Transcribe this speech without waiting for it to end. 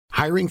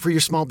Hiring for your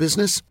small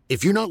business?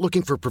 If you're not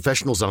looking for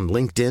professionals on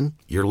LinkedIn,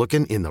 you're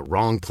looking in the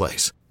wrong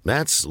place.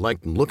 That's like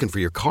looking for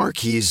your car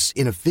keys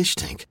in a fish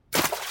tank.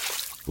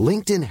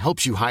 LinkedIn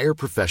helps you hire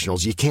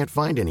professionals you can't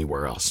find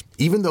anywhere else,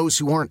 even those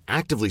who aren't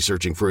actively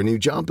searching for a new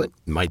job but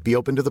might be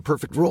open to the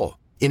perfect role.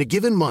 In a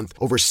given month,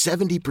 over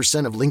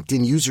 70% of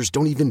LinkedIn users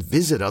don't even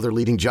visit other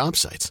leading job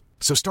sites.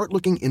 So start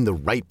looking in the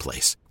right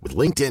place. With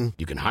LinkedIn,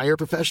 you can hire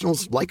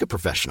professionals like a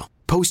professional.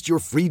 Post your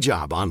free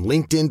job on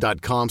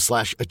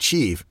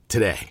linkedin.com/achieve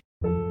today.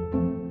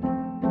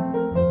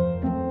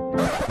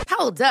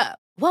 Hold up.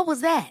 What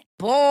was that?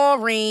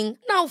 Boring.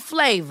 No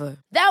flavor.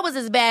 That was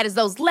as bad as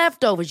those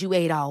leftovers you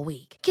ate all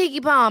week.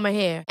 Keke Palmer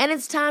here, and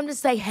it's time to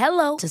say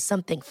hello to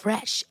something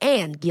fresh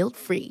and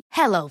guilt-free.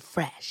 Hello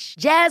Fresh.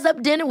 Jazz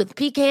up dinner with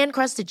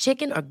pecan-crusted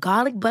chicken or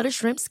garlic butter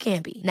shrimp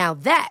scampi. Now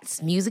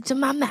that's music to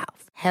my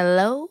mouth.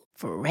 Hello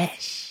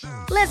Fresh.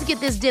 Let's get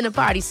this dinner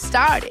party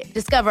started.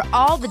 Discover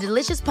all the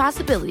delicious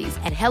possibilities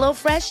at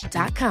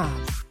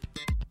hellofresh.com.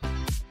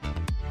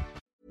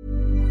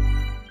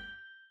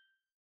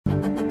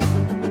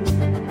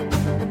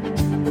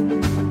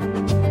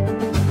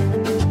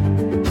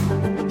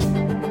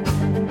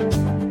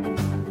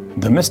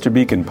 The Mr.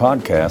 Beacon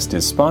podcast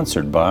is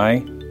sponsored by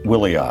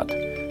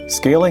Wiliot,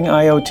 scaling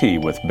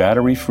IoT with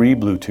battery-free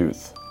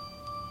Bluetooth.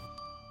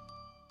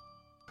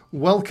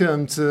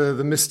 Welcome to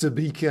the Mr.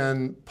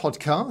 Beacon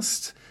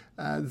podcast.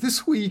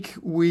 This week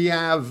we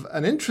have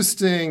an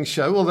interesting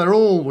show. Well, they're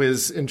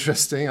always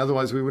interesting,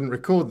 otherwise we wouldn't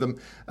record them.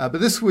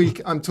 But this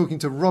week I'm talking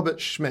to Robert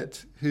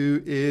Schmidt,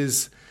 who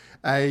is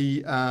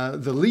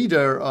the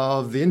leader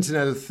of the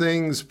Internet of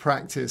Things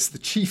practice, the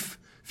chief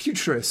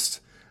futurist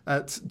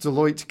at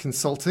Deloitte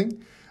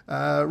Consulting.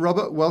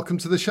 Robert, welcome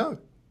to the show.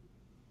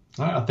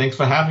 Thanks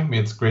for having me.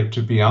 It's great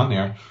to be on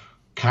there.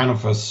 Kind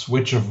of a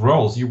switch of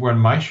roles. You were on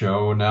my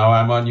show, now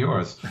I'm on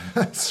yours.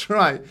 That's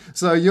right.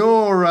 So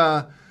your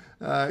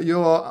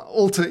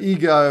alter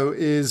ego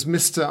is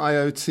Mr.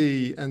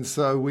 IoT, and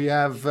so we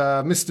have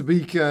Mr.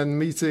 Beacon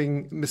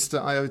meeting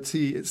Mr.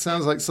 IoT. It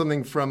sounds like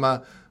something from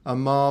a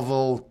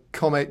Marvel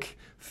comic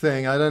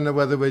thing. I don't know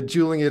whether we're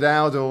dueling it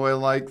out or we're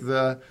like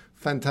the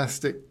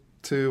Fantastic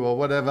Two or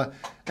whatever.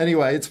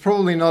 Anyway, it's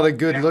probably not a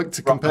good look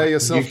to compare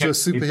yourself to a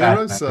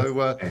superhero. So,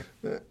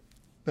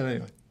 but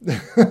anyway,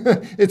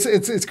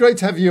 it's great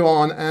to have you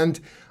on.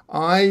 And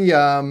I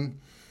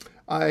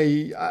don't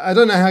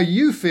know how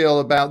you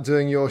feel about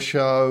doing your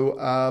show,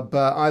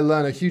 but I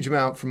learn a huge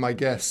amount from my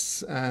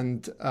guests.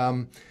 And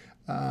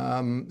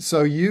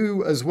so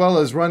you, as well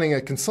as running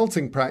a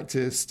consulting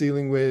practice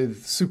dealing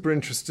with super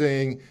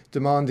interesting,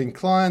 demanding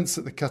clients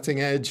at the cutting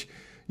edge,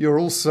 you're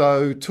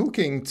also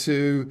talking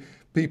to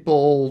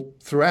people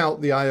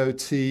throughout the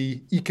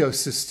IoT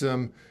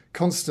ecosystem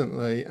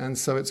constantly. And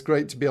so it's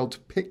great to be able to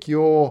pick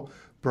your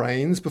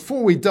brains.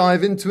 Before we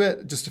dive into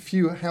it, just a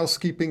few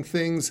housekeeping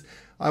things.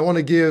 I want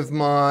to give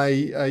my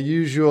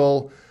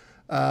usual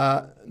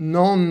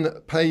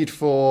non-paid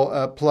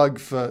for plug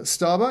for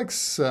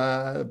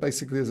Starbucks,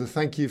 basically as a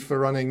thank you for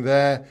running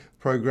their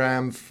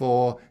program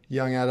for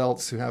young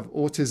adults who have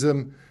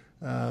autism.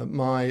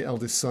 My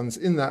eldest son's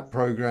in that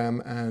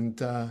program, and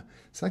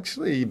it's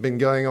actually been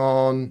going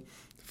on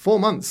 4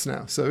 months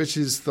now, so which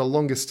is the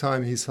longest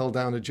time he's held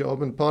down a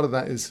job. And part of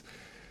that is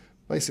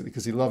basically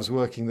because he loves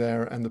working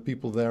there, and the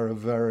people there are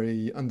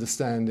very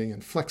understanding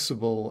and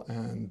flexible,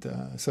 and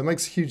so it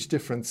makes a huge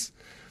difference.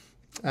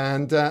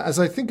 And as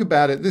I think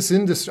about it, this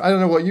industry, I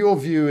don't know what your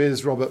view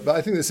is, Robert, but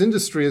I think this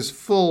industry is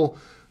full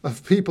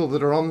of people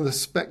that are on the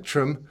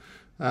spectrum.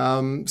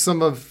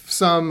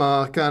 Some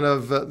are kind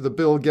of at the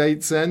Bill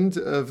Gates end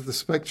of the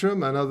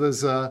spectrum, and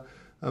others are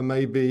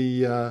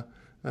maybe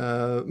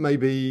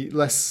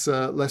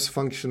less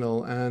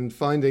functional. And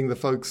finding the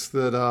folks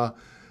that are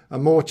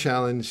more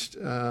challenged,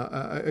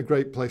 a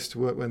great place to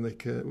work where they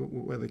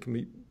can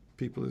meet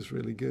people is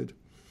really good.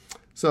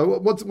 So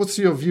what's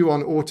your view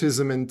on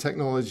autism in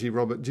technology,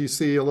 Robert? Do you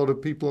see a lot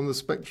of people on the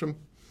spectrum?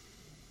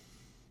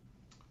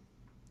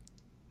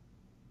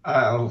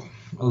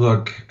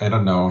 Look, I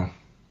don't know.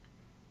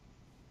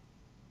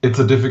 It's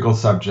a difficult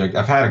subject.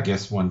 I've had a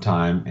guest one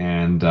time,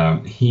 and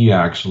he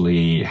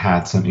actually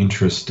had some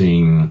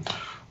interesting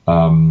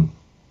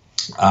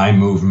eye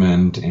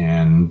movement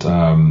and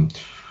an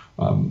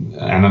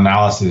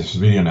analysis,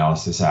 video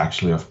analysis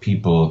actually, of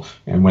people,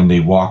 and when they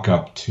walk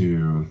up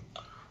to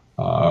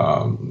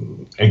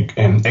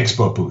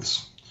expo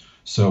booths.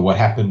 So what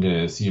happened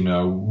is,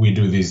 we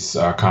do these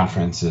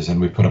conferences and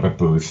we put up a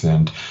booth,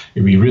 and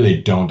we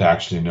really don't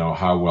actually know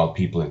how well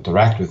people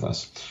interact with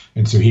us.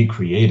 And so he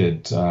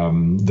created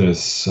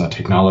this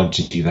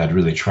technology that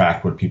really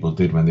tracked what people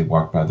did when they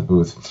walked by the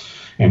booth,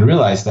 and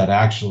realized that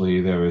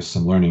actually there is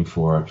some learning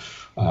for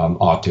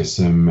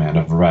autism and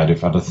a variety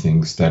of other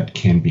things that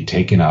can be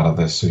taken out of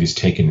this. So he's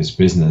taken his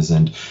business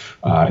and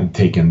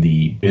taken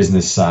the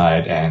business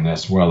side and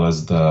as well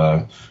as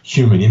the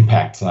human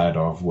impact side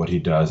of what he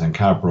does, and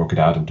kind of broke it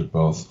out into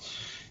both.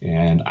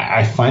 And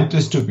I find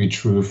this to be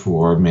true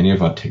for many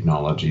of our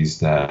technologies,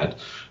 that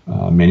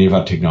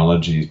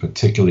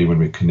particularly when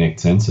we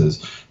connect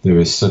sensors, there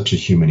is such a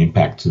human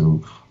impact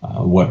to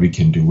what we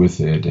can do with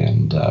it.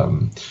 And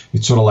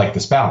it's sort of like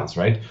this balance,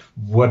 right?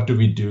 What do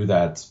we do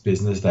that's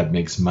business that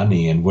makes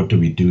money, and what do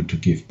we do to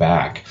give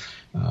back?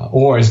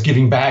 Or is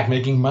giving back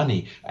making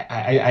money?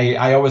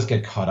 I always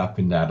get caught up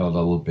in that a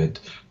little bit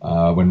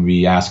when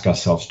we ask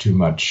ourselves too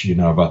much,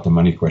 about the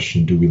money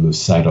question. Do we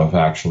lose sight of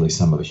actually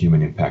some of the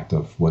human impact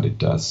of what it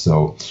does?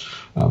 So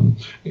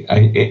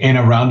in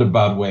a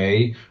roundabout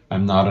way,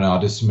 I'm not an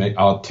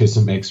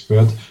autism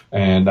expert,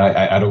 and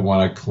I don't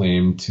want to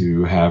claim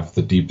to have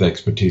the deep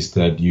expertise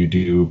that you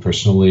do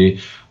personally.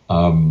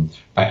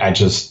 I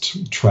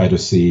just try to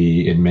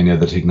see in many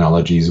of the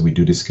technologies we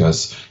do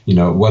discuss,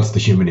 what's the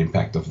human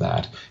impact of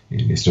that?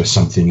 And is there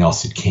something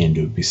else it can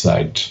do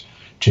besides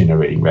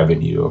generating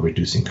revenue or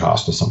reducing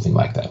cost or something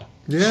like that?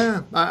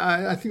 Yeah,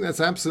 I think that's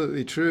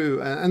absolutely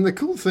true. And the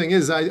cool thing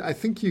is, I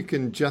think you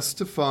can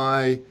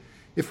justify,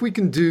 if we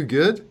can do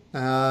good,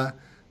 then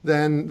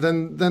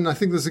I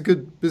think there's a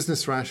good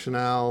business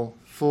rationale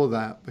for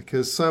that,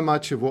 because so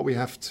much of what we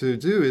have to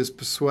do is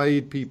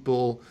persuade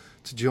people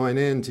to join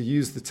in, to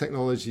use the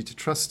technology, to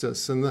trust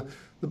us. And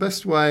the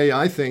best way,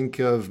 I think,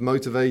 of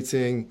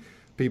motivating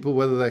people,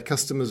 whether they're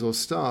customers or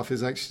staff,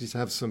 is actually to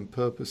have some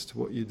purpose to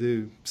what you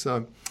do.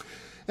 So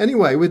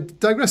anyway, we're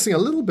digressing a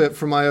little bit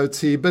from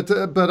IoT,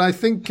 but I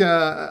think,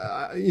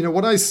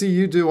 what I see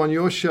you do on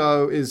your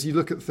show is you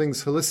look at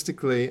things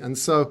holistically. And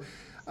so,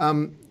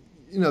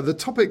 the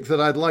topic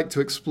that I'd like to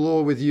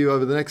explore with you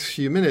over the next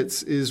few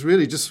minutes is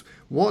really just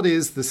what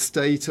is the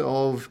state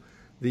of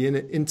the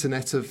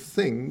Internet of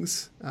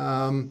Things.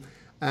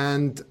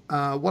 And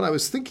what I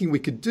was thinking we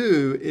could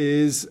do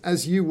is,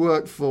 as you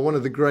work for one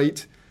of the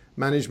great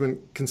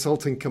management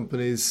consulting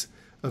companies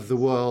of the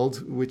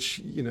world, which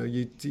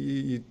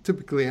you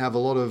typically have a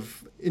lot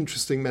of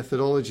interesting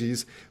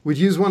methodologies, we'd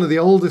use one of the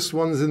oldest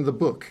ones in the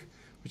book,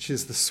 which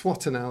is the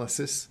SWOT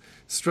analysis: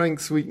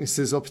 strengths,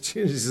 weaknesses,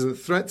 opportunities, and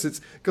threats.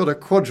 It's got a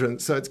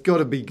quadrant, so it's got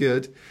to be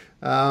good.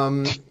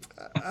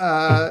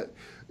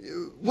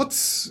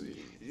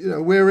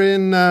 We're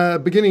in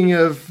beginning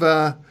of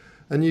a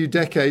new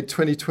decade,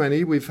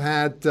 2020. We've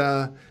had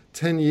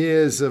 10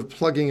 years of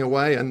plugging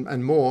away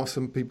and more,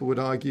 some people would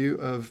argue,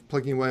 of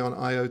plugging away on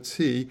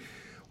IoT.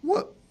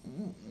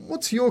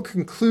 What's your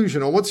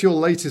conclusion, or what's your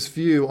latest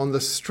view on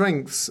the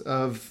strengths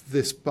of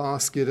this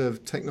basket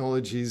of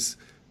technologies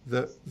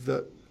that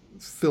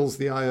fills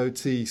the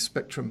IoT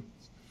spectrum?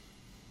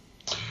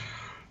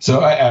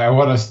 So I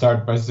want to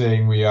start by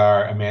saying we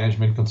are a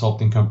management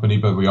consulting company,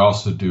 but we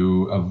also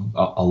do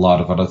a lot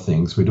of other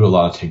things. We do a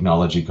lot of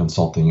technology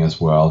consulting as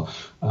well.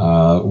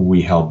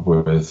 We help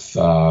with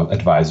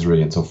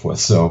advisory and so forth.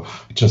 So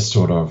just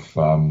sort of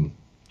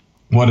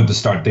wanted to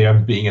start there,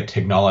 being a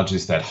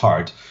technologist at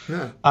heart.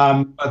 Yeah.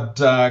 But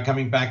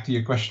coming back to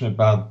your question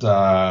about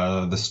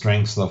the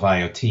strengths of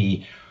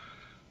IoT,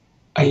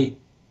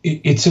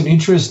 it's an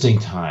interesting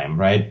time,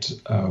 right?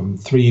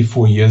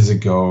 3-4 years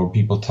ago,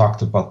 people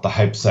talked about the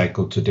hype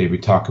cycle. Today, we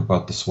talk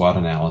about the SWOT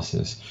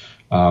analysis.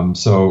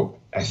 So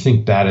I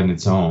think that in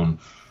its own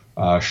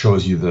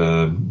shows you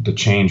the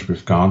change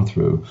we've gone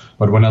through.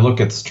 But when I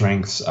look at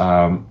strengths,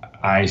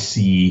 I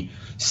see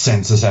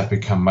sensors have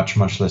become much,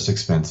 much less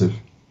expensive.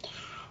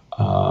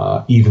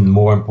 Even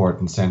more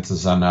important,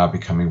 sensors are now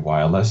becoming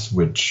wireless,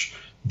 which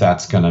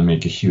that's going to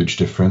make a huge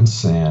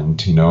difference.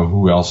 And,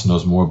 who else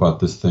knows more about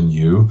this than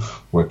you,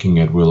 working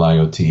at Will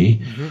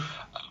IoT? Mm-hmm.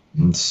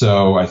 And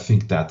so I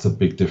think that's a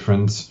big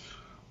difference.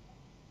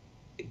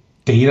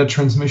 Data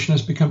transmission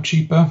has become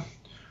cheaper.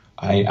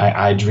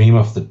 I dream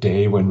of the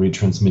day when we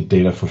transmit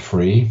data for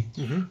free.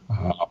 Mm-hmm.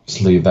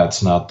 Obviously,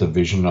 that's not the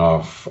vision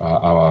of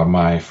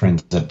my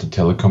friends at the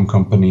telecom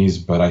companies,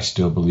 but I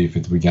still believe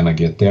that we're going to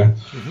get there.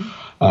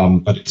 Mm-hmm.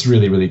 But it's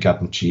really, really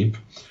gotten cheap.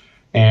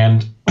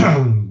 And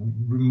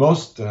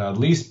last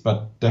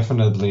but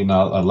definitely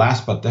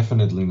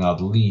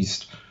not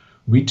least,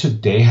 we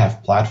today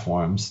have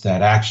platforms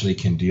that actually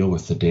can deal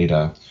with the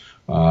data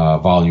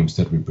volumes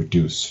that we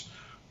produce.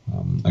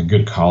 A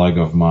good colleague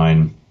of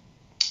mine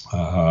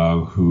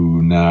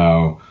who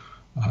now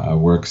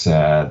works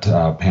at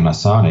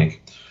Panasonic,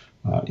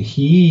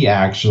 he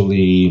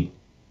actually,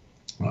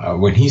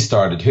 when he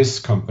started his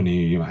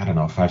company,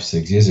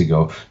 5-6 years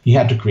ago, he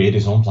had to create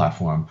his own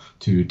platform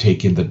to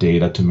take in the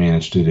data, to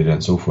manage the data,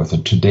 and so forth.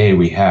 And today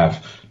we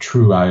have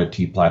true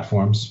IoT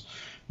platforms.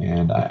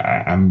 And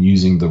I'm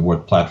using the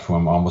word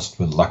platform almost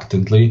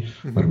reluctantly,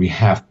 mm-hmm. but we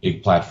have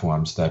big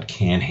platforms that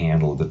can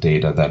handle the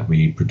data that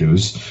we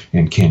produce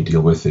and can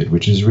deal with it,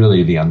 which is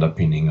really the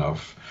underpinning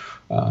of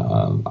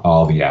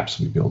all the apps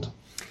we build.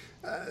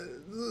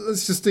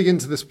 Let's just dig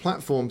into this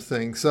platform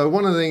thing. So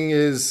one of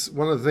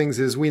the things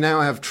is we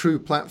now have true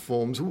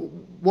platforms.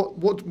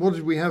 What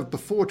did we have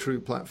before true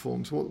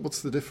platforms?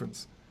 What's the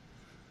difference?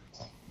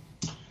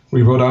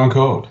 We wrote our own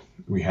code.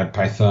 We had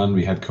Python.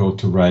 We had code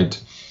to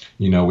write.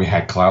 We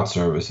had cloud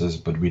services,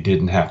 but we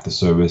didn't have the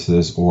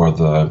services or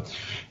the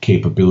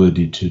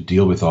capability to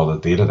deal with all the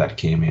data that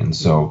came in.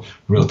 So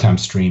real-time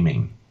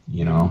streaming,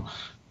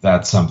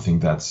 that's something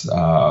that's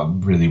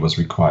really was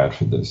required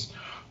for this.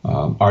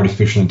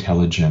 artificial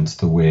intelligence,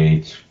 the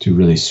way to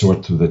really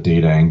sort through the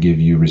data and give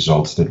you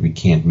results that we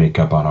can't make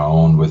up on our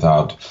own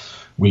without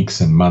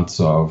weeks and months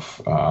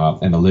of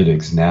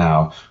analytics.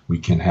 Now we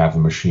can have a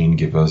machine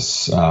give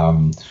us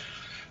an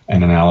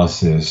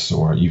analysis,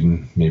 or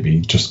even maybe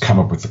just come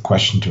up with a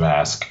question to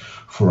ask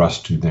for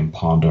us to then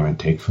ponder and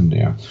take from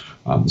there.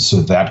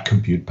 So that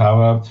compute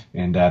power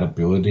and that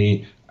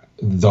ability,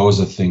 those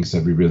are things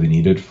that we really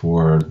needed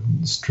for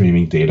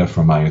streaming data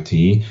from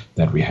IoT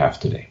that we have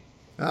today.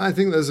 I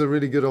think those are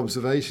really good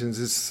observations.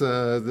 It's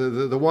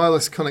the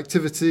wireless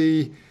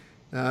connectivity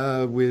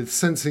with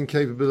sensing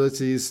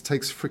capabilities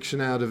takes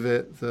friction out of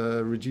it.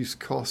 The reduced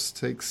cost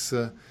takes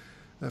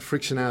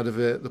friction out of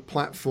it. The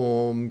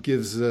platform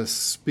gives us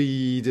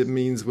speed. It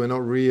means we're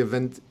not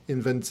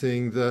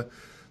reinventing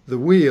the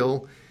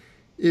wheel.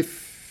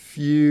 If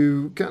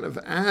you kind of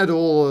add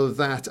all of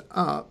that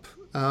up,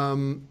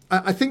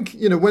 I think,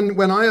 when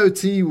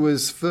IoT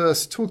was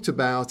first talked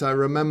about, I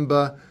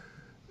remember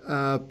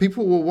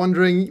people were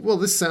wondering, well,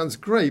 this sounds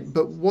great,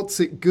 but what's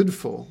it good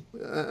for?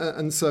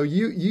 And so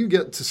you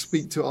get to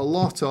speak to a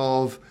lot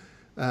of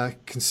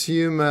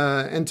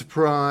consumer,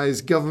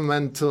 enterprise,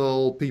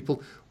 governmental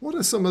people. What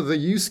are some of the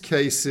use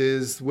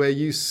cases where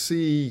you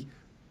see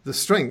the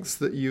strengths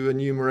that you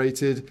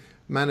enumerated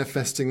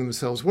manifesting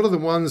themselves? What are the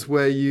ones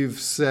where you've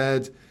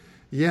said,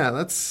 yeah,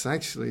 that's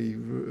actually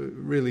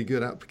really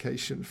good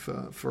application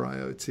for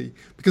IoT?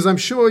 Because I'm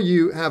sure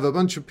you have a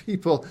bunch of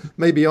people,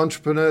 maybe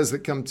entrepreneurs, that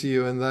come to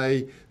you and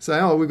they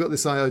say, oh, we've got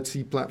this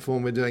IoT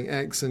platform, we're doing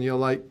X, and you're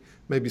like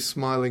maybe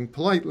smiling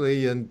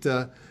politely, and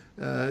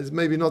it's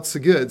maybe not so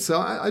good. So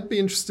I'd be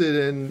interested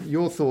in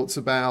your thoughts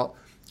about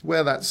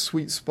where that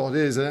sweet spot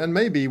is, and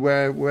maybe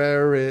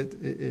where it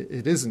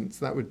isn't.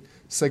 That would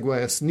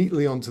segue us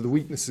neatly onto the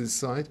weaknesses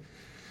side.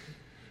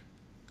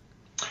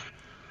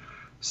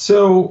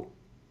 So,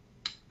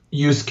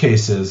 use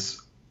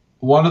cases.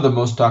 One of the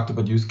most talked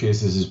about use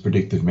cases is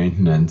predictive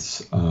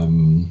maintenance.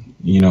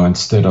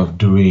 Instead of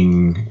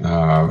doing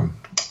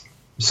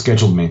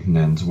scheduled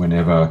maintenance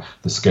whenever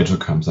the schedule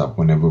comes up,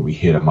 whenever we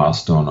hit a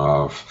milestone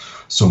of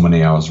so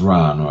many hours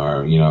run,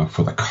 or,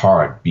 for the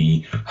car, it'd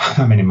be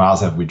how many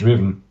miles have we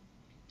driven.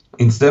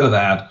 Instead of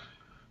that,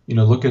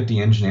 look at the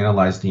engine,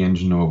 analyze the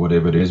engine, or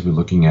whatever it is we're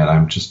looking at.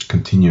 I'm just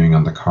continuing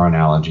on the car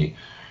analogy,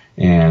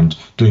 and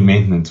doing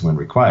maintenance when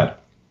required.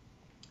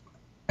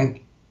 And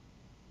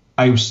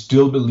I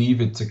still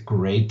believe it's a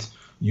great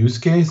use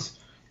case,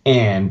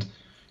 and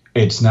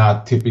it's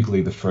not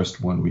typically the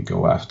first one we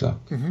go after.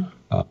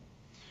 Mm-hmm.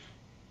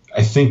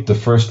 I think the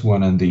first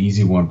one and the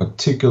easy one,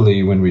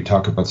 particularly when we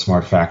talk about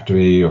smart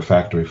factory or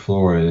factory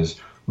floor, is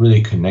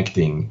really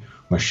connecting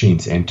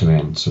machines end to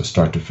end, so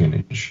start to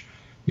finish,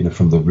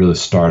 from the really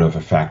start of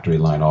a factory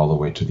line all the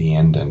way to the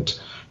end, and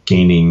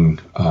gaining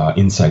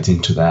insights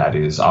into that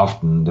is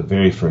often the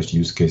very first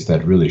use case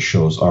that really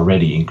shows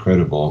already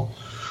incredible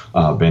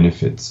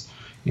benefits.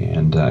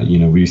 And,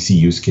 we see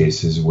use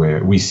cases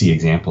where we see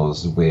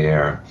examples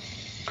where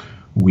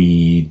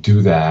we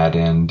do that,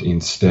 and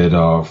instead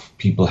of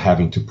people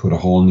having to put a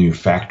whole new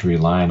factory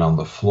line on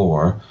the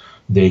floor,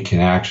 they can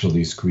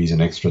actually squeeze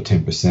an extra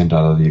 10%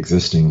 out of the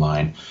existing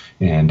line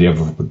and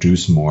therefore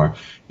produce more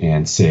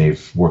and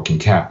save working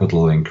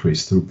capital,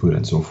 increase throughput,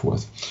 and so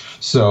forth.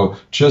 So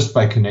just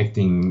by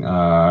connecting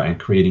and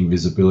creating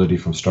visibility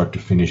from start to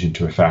finish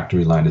into a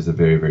factory line is a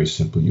very, very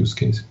simple use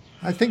case.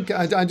 I think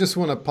I just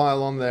want to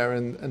pile on there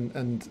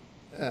and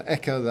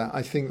echo that.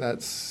 I think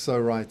that's so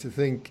right. I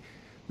think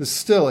there's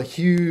still a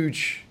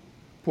huge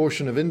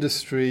portion of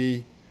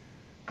industry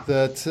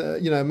that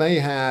may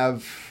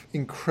have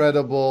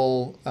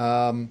incredible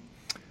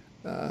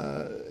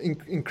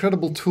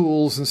incredible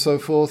tools and so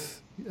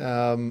forth.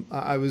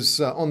 I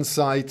was on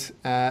site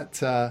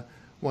at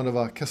one of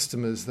our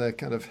customers. They're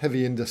kind of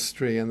heavy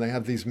industry, and they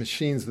have these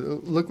machines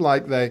that look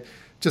like they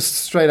just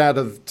straight out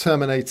of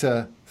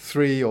Terminator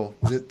 3, or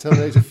is it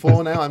Terminator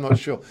 4 now? I'm not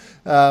sure.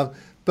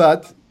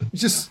 But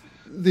just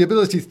the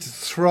ability to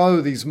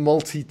throw these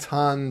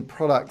multi-ton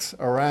products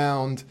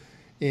around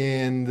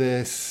in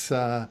this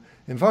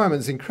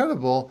environment is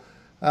incredible.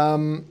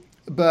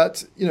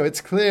 But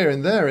it's clear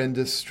in their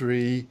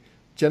industry,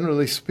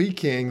 generally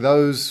speaking,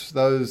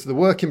 the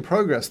work in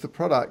progress, the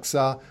products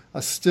are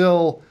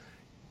still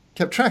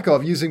kept track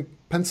of using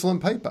pencil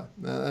and paper,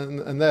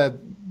 and they're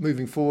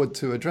moving forward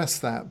to address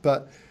that.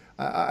 But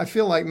I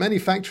feel like many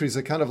factories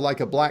are kind of like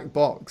a black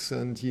box,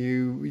 and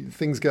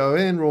things go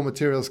in, raw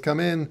materials come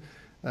in,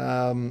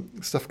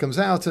 stuff comes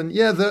out, and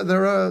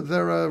there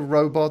are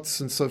robots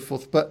and so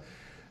forth, but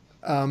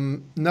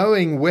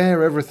knowing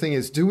where everything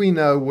is, do we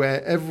know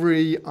where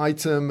every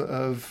item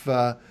of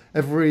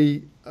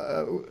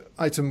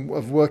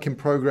work in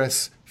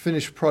progress,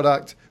 finished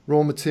product,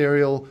 raw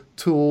material,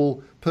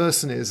 tool,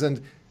 person is,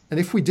 and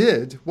if we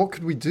did, what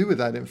could we do with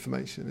that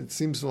information? It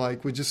seems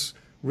like we're just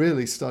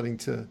really starting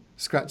to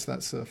scratch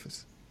that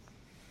surface.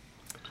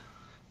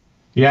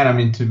 Yeah, and I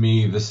mean, to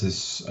me, this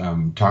is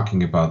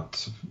talking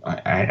about,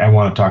 I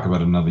want to talk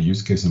about another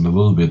use case in a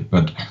little bit,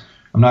 but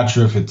I'm not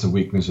sure if it's a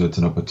weakness or it's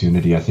an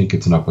opportunity. I think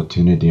it's an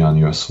opportunity on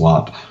your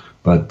SWOT.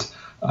 But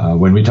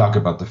when we talk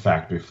about the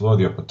factory floor,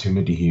 the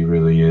opportunity here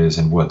really is,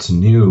 and what's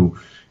new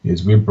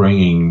is we're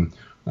bringing,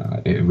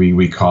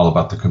 we call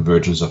about the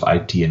convergence of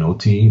IT and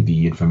OT,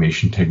 the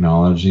information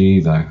technology,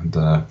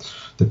 the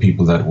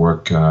people that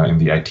work in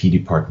the IT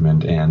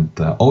department, and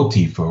the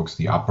OT folks,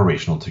 the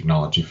operational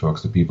technology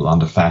folks, the people on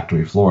the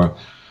factory floor.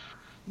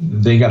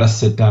 They got to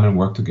sit down and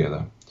work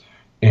together.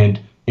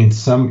 And in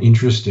some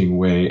interesting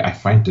way, I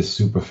find this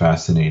super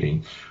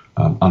fascinating.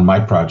 On my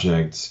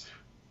projects,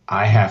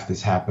 I have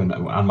this happen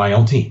on my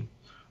own team.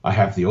 I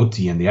have the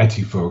OT and the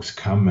IT folks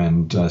come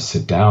and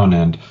sit down,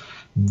 and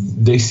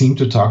they seem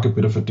to talk a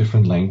bit of a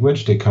different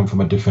language. They come from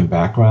a different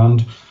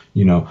background.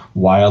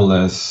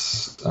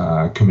 Wireless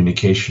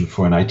communication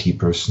for an IT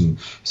person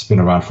has been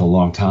around for a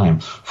long time.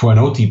 For an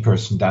OT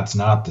person, that's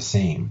not the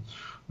same.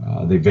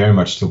 They very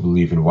much still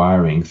believe in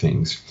wiring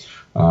things.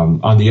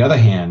 On the other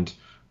hand,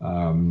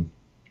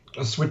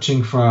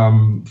 switching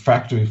from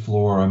factory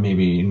floor, or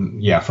maybe,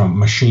 from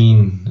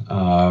machine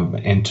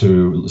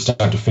into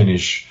start to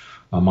finish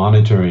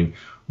monitoring.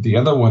 The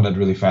other one that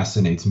really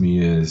fascinates me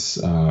is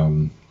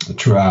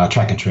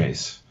track and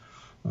trace.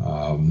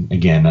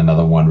 Again,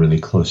 another one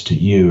really close to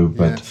you,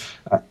 but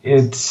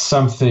it's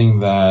something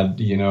that,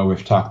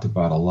 we've talked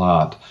about a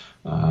lot.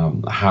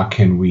 How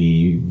can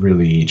we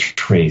really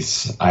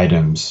trace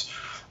items?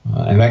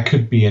 And that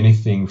could be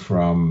anything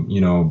from,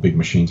 big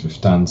machines.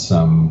 We've done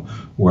some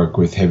work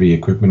with heavy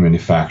equipment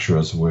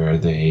manufacturers where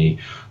they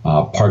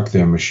park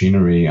their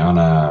machinery on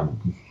a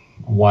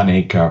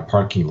 1-acre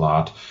parking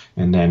lot,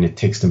 and then it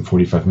takes them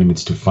 45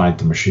 minutes to find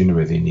the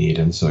machinery they need.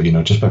 And so,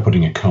 just by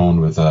putting a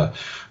cone with a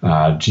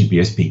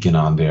GPS beacon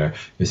on there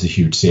is a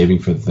huge saving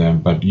for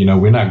them. But,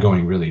 we're not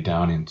going really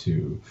down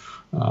into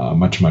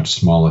much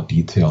smaller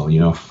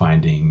detail,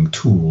 finding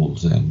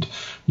tools and,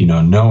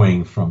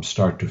 knowing from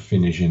start to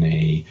finish in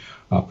a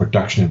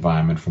production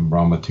environment, from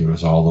raw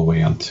materials all the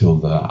way until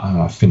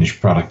the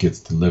finished product gets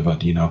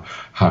delivered.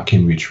 How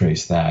can we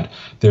trace that?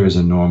 There is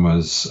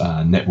enormous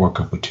network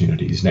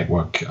opportunities,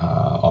 network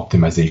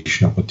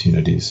optimization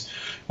opportunities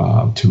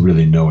to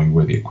really knowing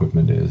where the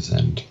equipment is.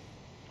 And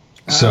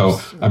so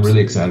absolutely. I'm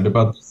really excited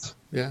about this.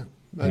 Yeah,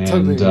 I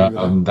totally agree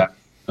with that.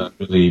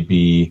 Really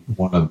be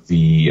one of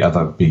the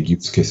other big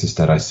use cases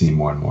that I see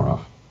more and more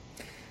of.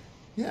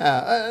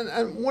 Yeah,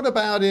 and what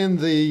about in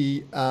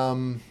the,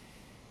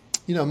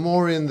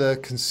 more in the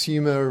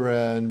consumer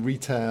and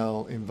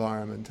retail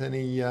environment?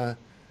 Any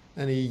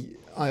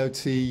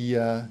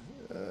IoT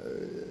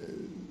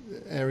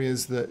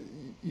areas that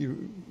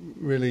you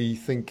really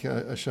think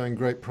are showing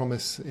great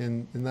promise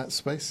in that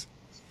space?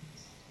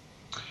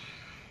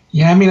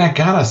 Yeah, I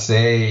gotta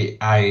say,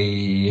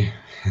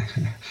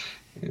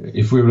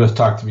 if we would have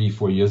talked to me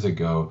 4 years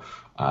ago,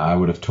 I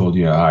would have told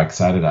you how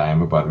excited I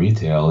am about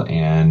retail.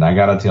 And I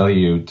got to tell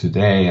you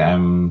today,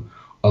 I'm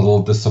a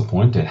little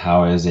disappointed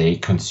how, as a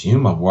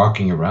consumer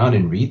walking around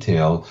in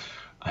retail,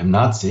 I'm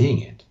not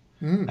seeing it.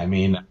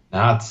 I'm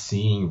not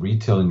seeing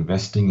retail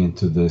investing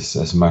into this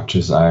as much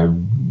as I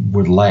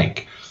would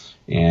like.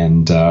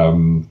 And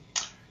I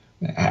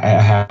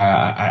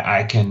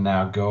can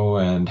now go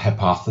and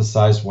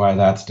hypothesize why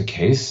that's the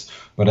case.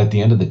 But at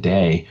the end of the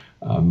day,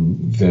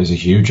 there's a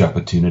huge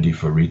opportunity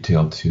for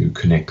retail to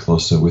connect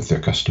closer with their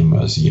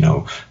customers,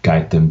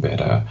 guide them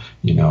better,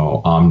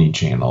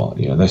 omni-channel.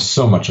 There's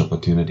so much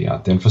opportunity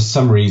out there. And for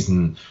some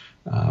reason,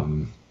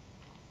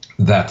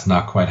 that's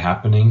not quite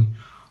happening.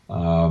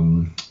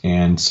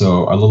 And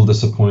so a little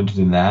disappointed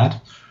in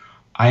that.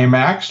 I am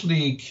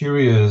actually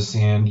curious,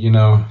 and,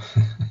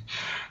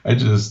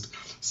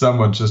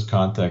 someone just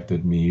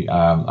contacted me.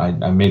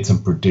 I made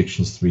some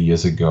predictions 3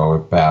 years ago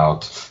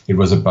about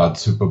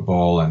Super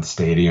Bowl and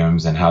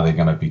stadiums and how they're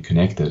going to be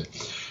connected.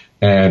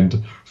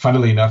 And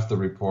funnily enough, a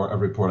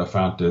reporter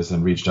found this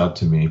and reached out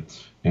to me.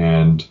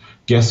 And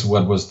guess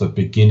what was the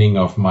beginning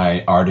of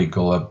my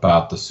article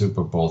about the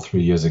Super Bowl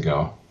 3 years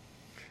ago?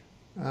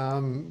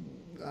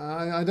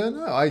 I don't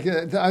know.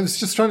 I was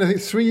just trying to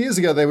think. 3 years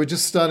ago, they were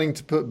just starting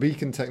to put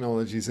beacon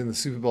technologies in the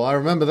Super Bowl. I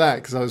remember that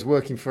because I was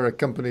working for a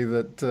company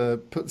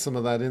that put some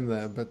of that in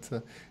there. But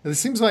it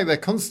seems like they're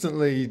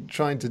constantly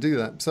trying to do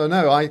that. So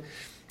no, I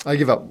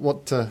give up.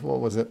 What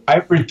was it? I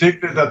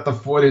predicted that the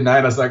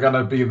 49ers are going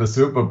to be in the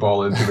Super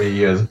Bowl in 3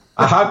 years.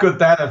 How could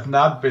that have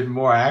not been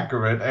more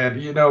accurate?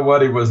 And you know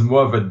what? It was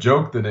more of a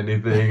joke than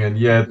anything. And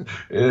yet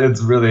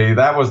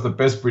that was the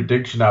best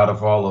prediction out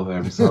of all of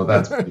them. So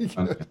that's pretty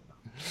fun.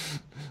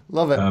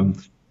 Love it.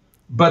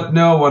 But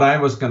no, what I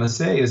was going to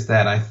say is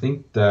that I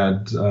think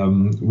that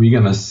we're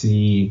going to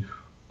see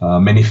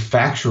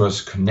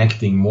manufacturers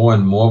connecting more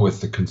and more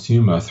with the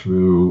consumer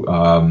through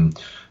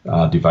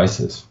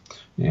devices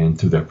and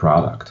through their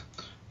product.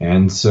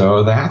 And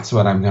so that's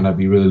what I'm going to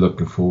be really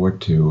looking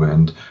forward to.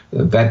 And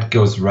that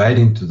goes right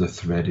into the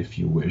threat, if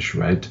you wish,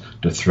 right?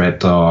 The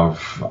threat of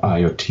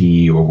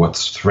IoT, or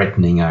what's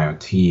threatening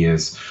IoT,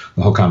 is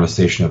the whole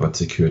conversation about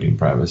security and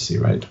privacy,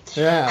 right?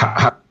 Yeah.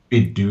 How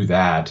we do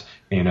that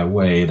in a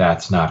way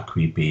that's not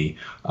creepy?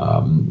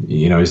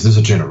 Is this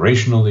a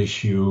generational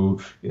issue?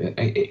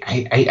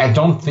 I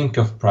don't think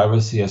of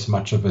privacy as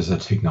much of as a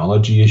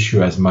technology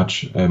issue, as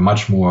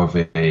much more of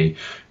a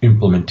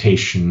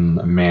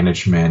implementation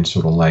management,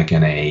 sort of like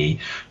an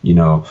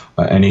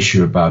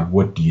issue about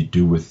what do you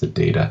do with the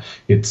data.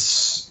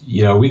 It's,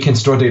 we can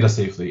store data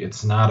safely.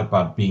 It's not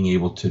about being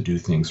able to do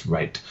things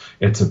right.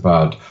 It's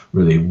about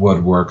really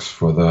what works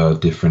for the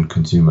different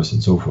consumers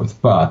and so forth.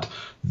 But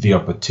the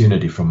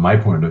opportunity, from my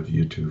point of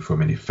view, for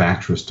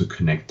manufacturers to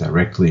connect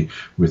directly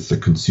with the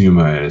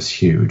consumer is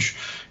huge.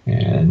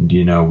 And,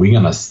 we're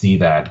going to see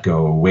that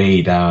go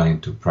way down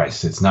into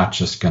price. It's not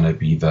just going to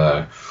be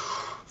the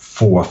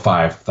 $4,000 or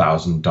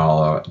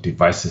 $5,000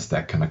 devices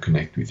that kind of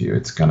connect with you.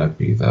 It's going to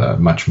be the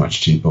much,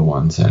 much cheaper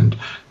ones. And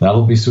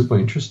that'll be super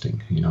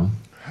interesting,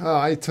 Oh,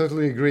 I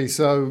totally agree.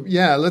 So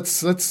yeah,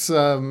 let's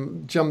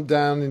jump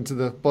down into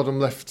the bottom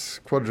left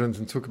quadrant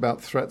and talk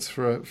about threats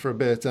for a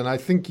bit. And I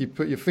think you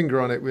put your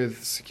finger on it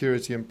with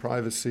security and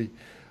privacy.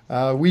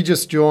 We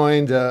just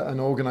joined an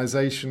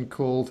organization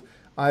called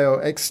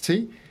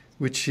IOXT,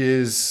 which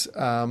is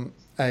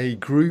a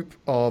group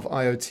of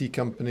IoT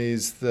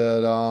companies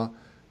that are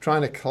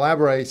trying to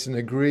collaborate and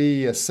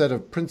agree a set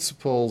of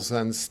principles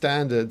and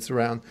standards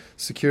around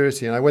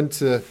security. And I went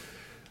to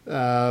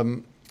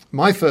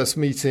my first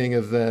meeting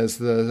of theirs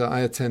that I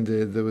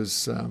attended. There was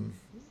some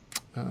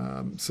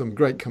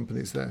great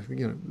companies there.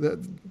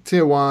 The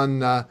tier one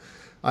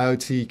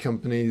IoT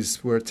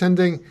companies were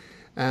attending,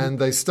 and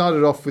they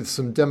started off with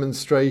some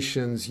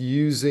demonstrations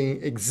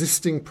using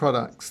existing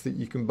products that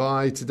you can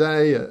buy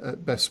today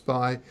at Best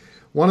Buy.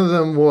 One of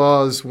them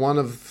was one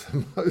of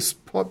the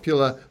most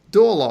popular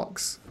door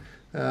locks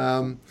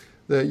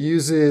that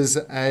uses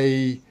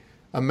a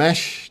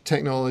mesh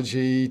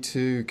technology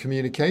to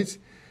communicate.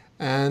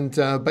 And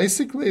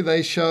basically,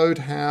 they showed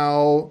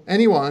how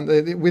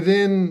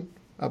within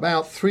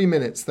about 3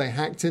 minutes, they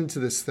hacked into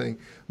this thing.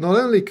 Not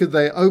only could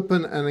they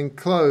open and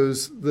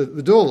enclose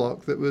the door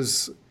lock that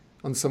was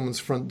on someone's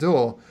front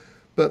door,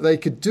 but they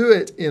could do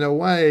it in a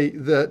way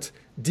that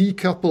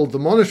decoupled the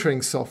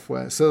monitoring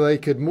software, so they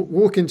could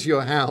walk into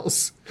your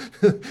house,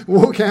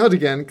 walk out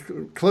again,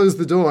 close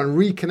the door, and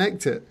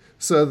reconnect it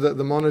so that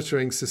the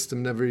monitoring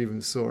system never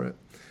even saw it.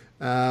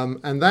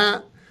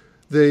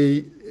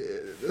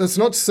 That's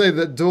not to say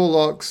that door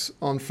locks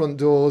on front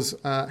doors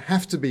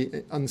have to be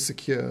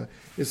unsecure.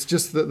 It's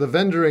just that the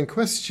vendor in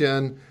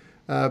question,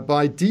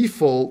 by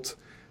default,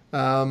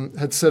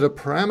 had set a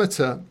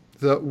parameter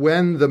that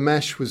when the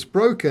mesh was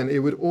broken, it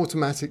would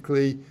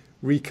automatically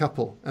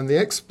recouple. And the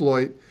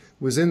exploit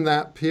was in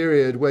that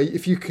period where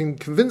if you can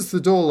convince the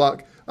door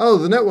lock, oh,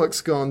 the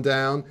network's gone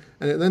down,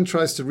 and it then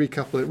tries to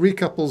recouple, it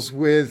recouples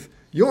with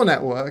your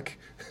network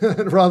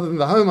rather than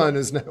the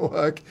homeowner's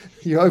network.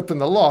 You open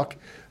the lock.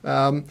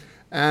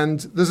 And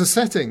there's a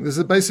setting.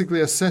 There's basically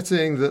a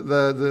setting that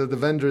the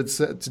vendor had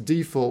set to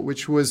default,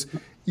 which was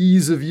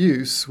ease of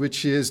use,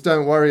 which is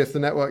don't worry if the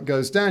network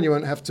goes down, you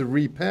won't have to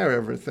repair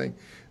everything.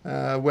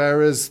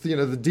 Whereas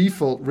the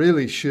default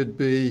really should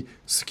be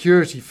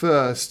security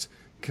first,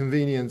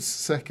 convenience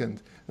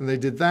second. And they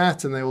did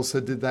that, and they also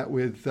did that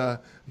with a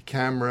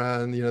camera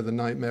and the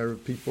nightmare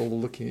of people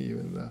looking at you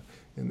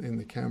in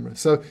the camera.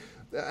 So,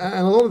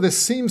 and a lot of this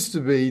seems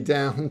to be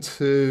down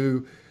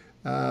to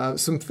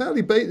some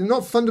fairly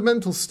not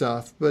fundamental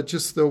stuff, but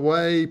just the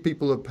way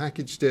people have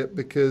packaged it,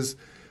 because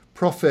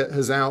profit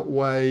has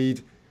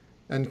outweighed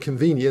and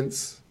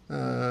convenience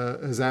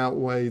has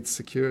outweighed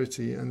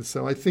security. And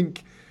so I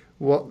think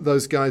what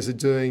those guys are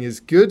doing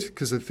is good,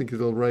 because I think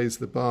it'll raise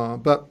the bar.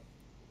 But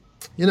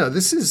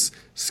this is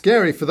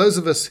scary for those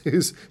of us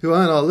who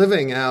earn our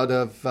living out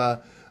of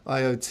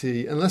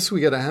IoT. Unless we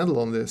get a handle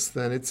on this,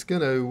 then it's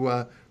going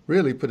to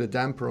really put a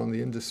damper on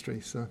the industry.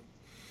 So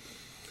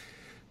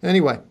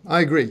anyway,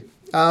 I agree.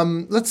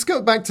 Let's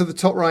go back to the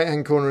top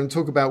right-hand corner and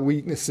talk about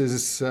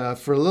weaknesses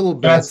for a little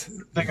bit. Let's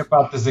think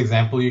about this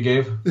example you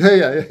gave.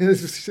 Yeah.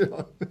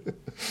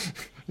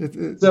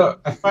 So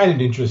I find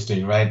it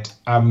interesting, right?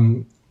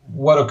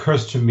 What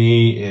occurs to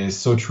me is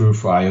so true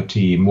for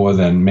IoT more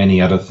than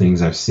many other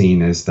things I've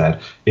seen, is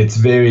that it's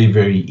very,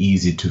 very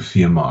easy to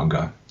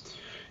fearmonger.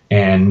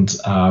 And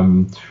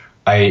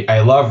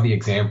I love the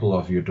example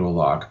of your door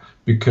lock,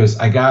 because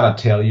I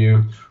gotta tell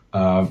you,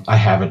 I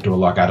have a door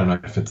lock. I don't know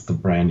if it's the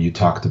brand you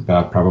talked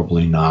about,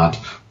 probably not.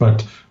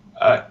 But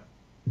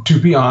to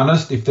be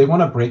honest, if they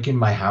want to break in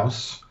my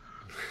house,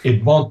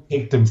 it won't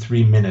take them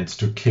 3 minutes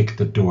to kick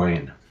the door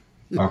in,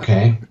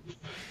 okay?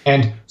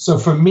 And so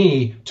for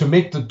me, to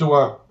make the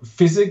door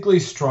physically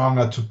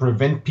stronger to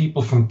prevent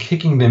people from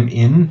kicking them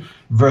in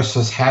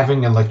versus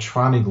having an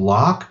electronic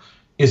lock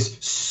is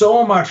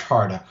so much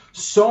harder,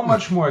 so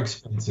much more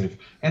expensive.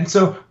 And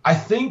so I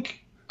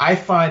think I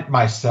find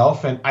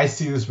myself, and I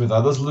see this with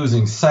others,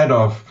 losing sight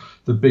of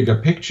the bigger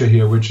picture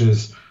here, which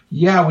is,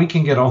 yeah, we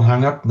can get all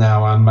hung up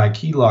now on my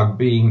key lock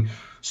being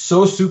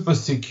so super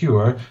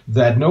secure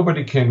that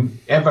nobody can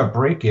ever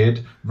break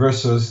it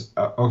versus,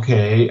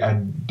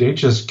 they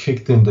just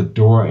kicked in the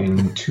door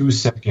in 2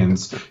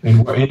 seconds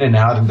and we're in and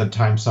out in the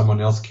time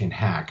someone else can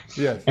hack.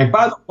 Yes. And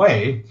by the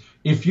way,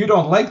 if you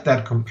don't like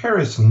that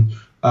comparison,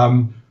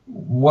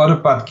 what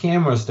about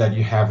cameras that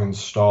you have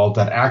installed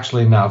that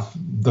actually now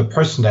the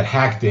person that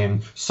hacked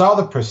in saw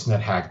the person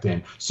that hacked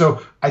in?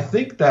 So I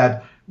think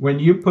that when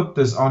you put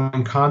this on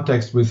in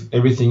context with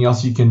everything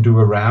else you can do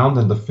around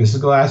and the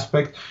physical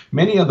aspect,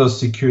 many of those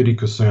security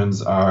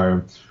concerns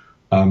are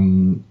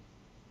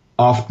often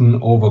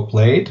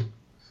overplayed.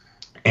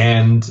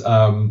 And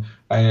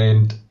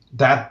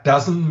that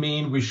doesn't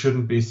mean we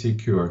shouldn't be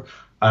secure.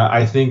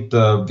 I think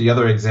the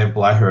other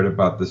example I heard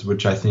about this,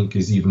 which I think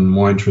is even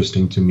more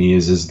interesting to me,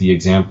 is the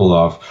example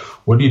of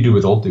what do you do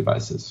with old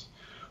devices?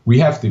 We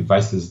have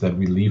devices that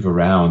we leave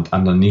around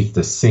underneath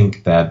the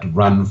sink that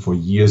run for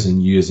years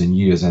and years and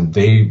years, and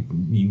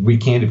we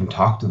can't even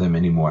talk to them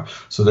anymore.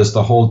 So there's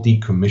the whole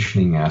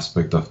decommissioning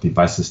aspect of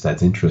devices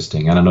that's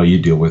interesting. And I know you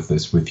deal with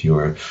this with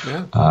your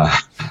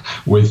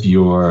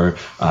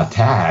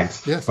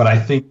tags, yes. But I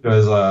think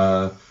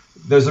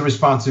there's a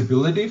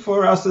responsibility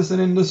for us as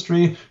an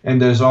industry,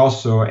 and there's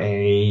also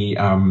a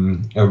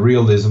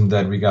realism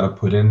that we got to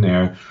put in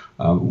there.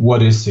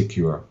 What is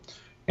secure?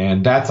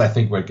 And that's, I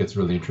think, where it gets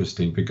really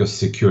interesting, because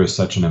secure is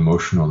such an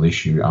emotional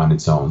issue on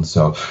its own.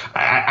 So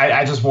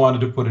I just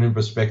wanted to put it in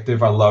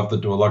perspective. I love the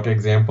door lock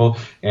example,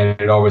 and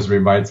it always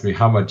reminds me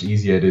how much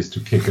easier it is to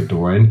kick a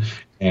door in.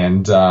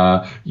 And,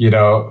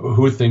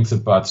 who thinks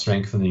about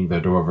strengthening the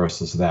door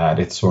versus that?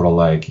 It's sort of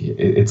like,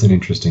 it's an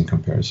interesting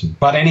comparison.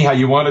 But anyhow,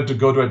 you wanted to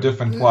go to a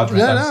different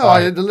quadrant.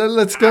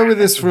 Let's go with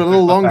this for a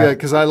little longer,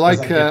 because I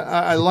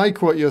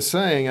like what you're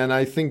saying. And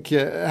I think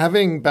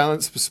having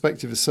balanced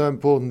perspective is so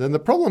important. And the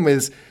problem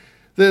is,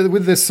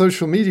 with this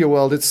social media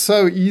world, it's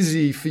so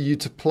easy for you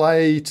to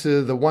play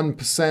to the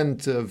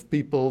 1% of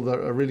people that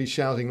are really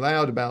shouting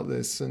loud about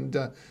this. And,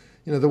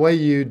 the way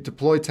you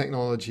deploy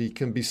technology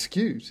can be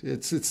skewed.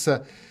 It's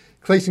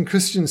Clayton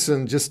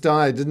Christensen just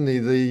died, didn't he?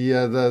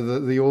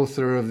 The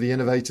author of The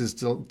Innovator's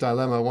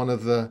Dilemma, one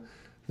of the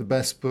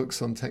best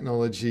books on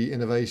technology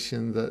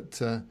innovation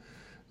that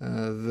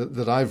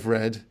I've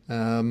read.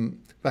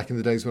 Back in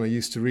the days when I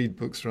used to read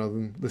books rather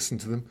than listen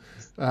to them.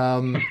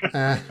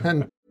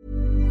 And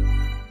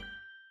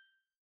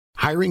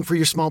Hiring for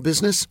your small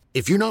business?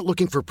 If you're not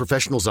looking for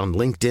professionals on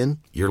LinkedIn,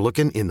 you're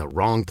looking in the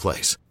wrong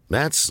place.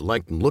 That's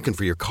like looking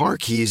for your car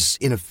keys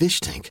in a fish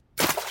tank.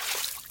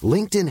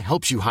 LinkedIn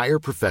helps you hire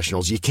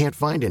professionals you can't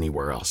find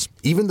anywhere else,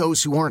 even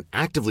those who aren't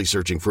actively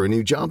searching for a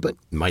new job but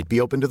might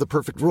be open to the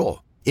perfect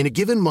role. In a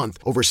given month,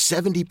 over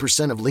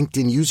 70% of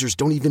LinkedIn users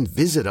don't even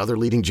visit other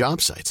leading job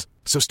sites.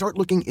 So start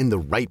looking in the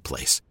right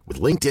place.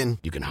 With LinkedIn,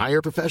 you can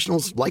hire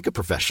professionals like a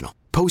professional.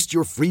 Post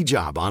your free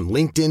job on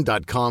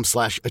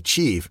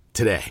linkedin.com/achieve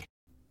today.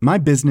 My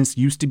business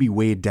used to be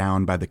weighed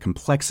down by the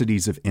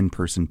complexities of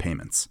in-person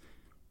payments.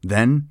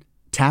 Then,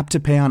 Tap to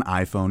Pay on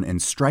iPhone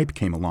and Stripe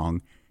came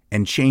along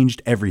and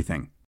changed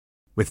everything.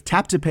 With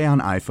Tap to Pay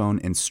on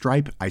iPhone and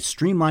Stripe, I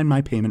streamlined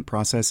my payment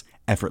process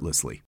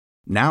effortlessly.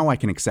 Now I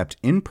can accept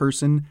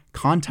in-person,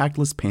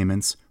 contactless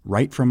payments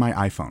right from my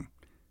iPhone.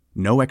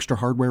 No extra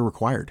hardware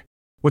required.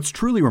 What's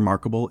truly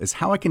remarkable is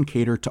how I can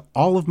cater to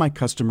all of my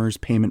customers'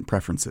 payment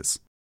preferences.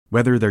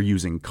 Whether they're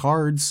using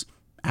cards,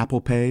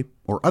 Apple Pay,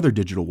 or other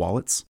digital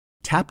wallets,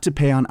 Tap to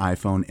Pay on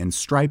iPhone and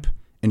Stripe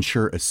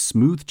ensure a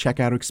smooth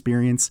checkout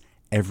experience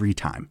every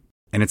time.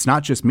 And it's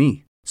not just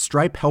me.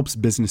 Stripe helps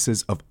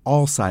businesses of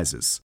all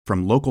sizes,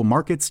 from local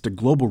markets to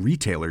global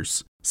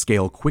retailers,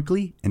 scale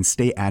quickly and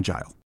stay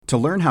agile. To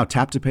learn how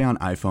Tap to Pay on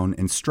iPhone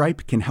and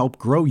Stripe can help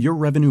grow your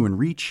revenue and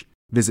reach,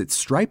 visit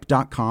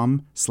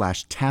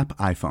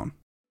stripe.com/tapiphone.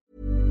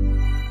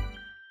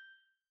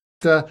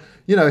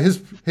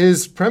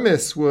 His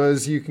premise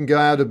was you can go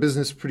out of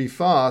business pretty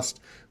fast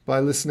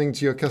by listening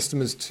to your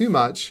customers too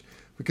much,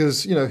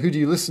 because, who do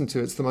you listen to?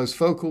 It's the most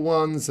focal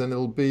ones, and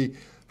it'll be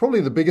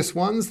probably the biggest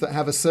ones that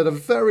have a set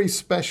of very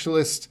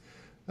specialist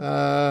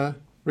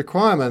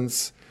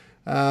requirements.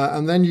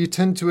 And then you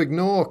tend to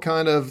ignore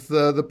kind of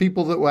the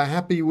people that were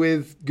happy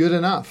with good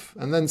enough.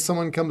 And then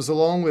someone comes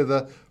along with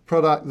a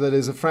product that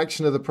is a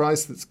fraction of the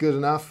price that's good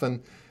enough.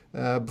 And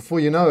before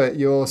you know it,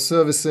 you're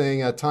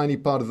servicing a tiny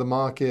part of the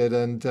market,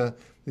 and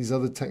these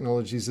other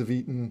technologies have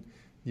eaten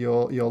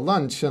your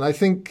lunch. And I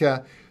think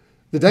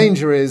the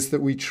danger is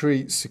that we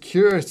treat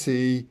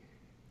security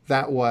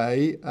that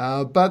way.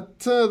 But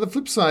the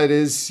flip side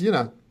is,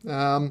 even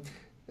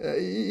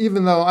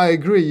though I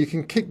agree you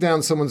can kick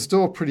down someone's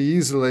door pretty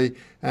easily,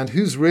 and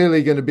who's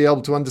really going to be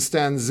able to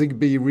understand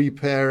Zigbee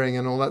repairing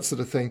and all that sort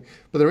of thing.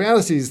 But the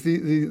reality is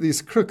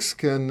these crooks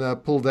can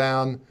pull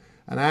down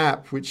an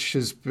app which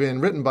has been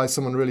written by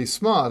someone really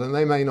smart, and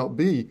they may not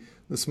be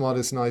the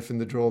smartest knife in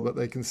the drawer, but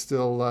they can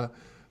still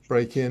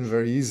break in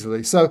very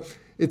easily. So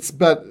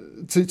but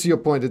to your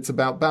point, it's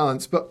about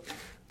balance. But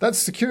that's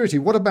security.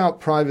 What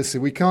about privacy?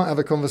 We can't have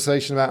a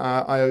conversation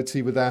about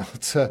IoT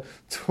without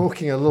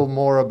talking a little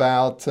more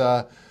about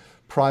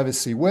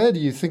privacy. Where do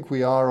you think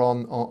we are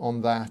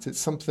on that? It's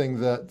something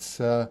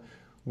that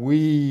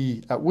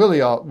we at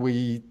Wiliot,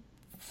 we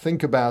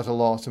think about a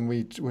lot, and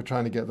we're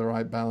trying to get the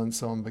right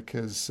balance on,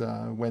 because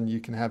when you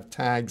can have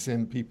tags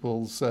in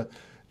people's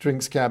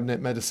drinks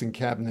cabinet, medicine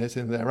cabinet,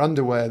 in their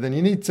underwear, then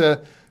you need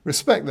to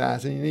respect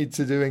that, and you need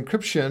to do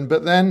encryption.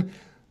 But then,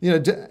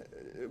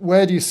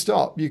 where do you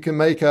stop? You can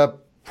make a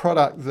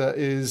product that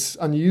is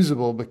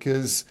unusable,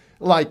 because,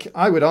 like,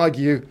 I would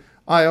argue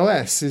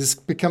iOS is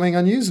becoming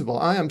unusable.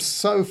 I am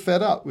so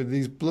fed up with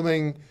these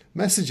blooming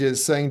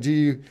messages saying,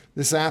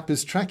 this app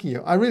is tracking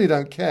you. I really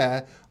don't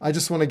care. I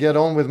just want to get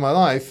on with my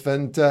life.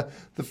 And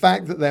the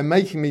fact that they're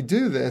making me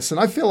do this, and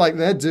I feel like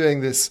they're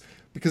doing this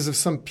because of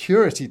some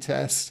purity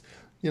test,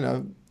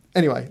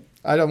 anyway,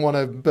 I don't want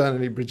to burn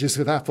any bridges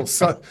with Apple,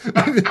 so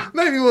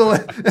maybe we'll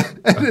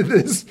edit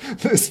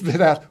this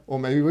bit out, or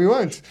maybe we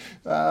won't.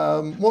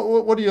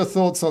 What are your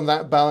thoughts on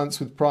that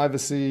balance with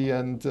privacy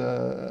and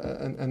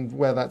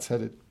where that's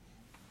headed?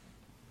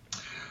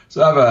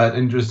 So I have an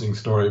interesting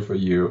story for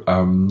you.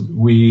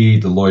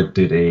 We, Deloitte,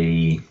 did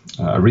a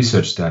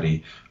research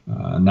study,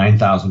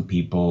 9,000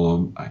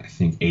 people, I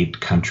think 8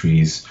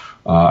 countries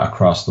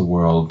across the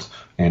world,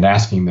 and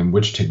asking them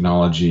which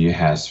technology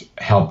has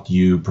helped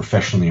you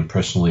professionally and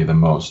personally the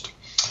most.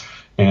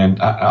 And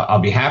I'll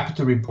be happy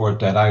to report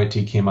that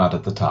IoT came out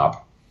at the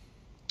top,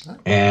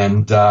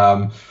 and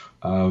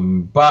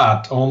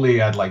but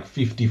only at like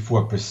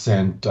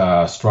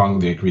 54%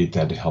 strongly agreed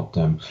that it helped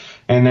them.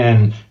 And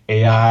then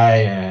AI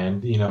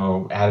and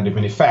additive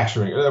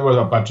manufacturing, there were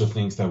a bunch of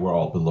things that were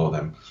all below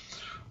them.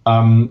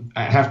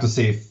 I have to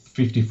say,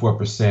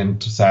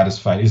 54%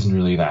 satisfied isn't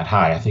really that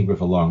high. I think we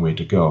have a long way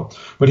to go.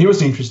 But here was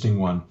the interesting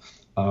one.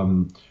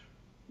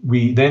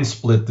 We then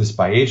split this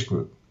by age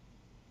group.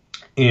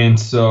 And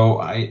so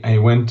I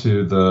went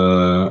to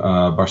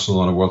the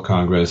Barcelona World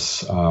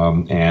Congress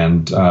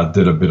and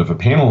did a bit of a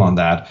panel on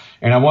that.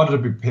 And I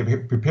wanted to be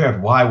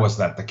prepared. Why was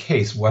that the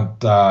case? What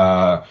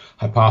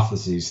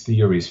hypotheses,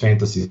 theories,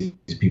 fantasies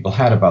people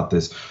had about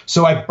this?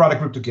 So I brought a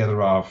group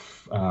together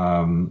of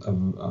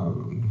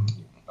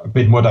a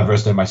bit more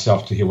diverse than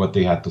myself to hear what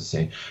they had to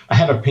say. I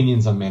had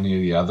opinions on many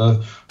of the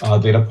other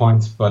data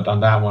points, but on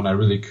that one, I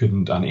really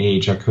couldn't, on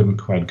age, I couldn't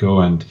quite go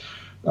and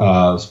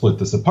split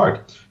this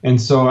apart.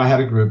 And so I had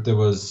a group. There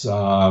was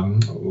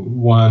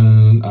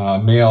one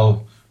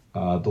male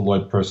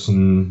Deloitte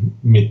person,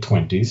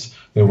 mid-20s.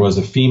 There was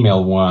a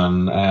female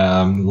one,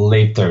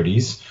 late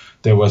 30s.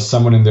 There was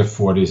someone in their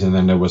 40s, and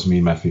then there was me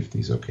in my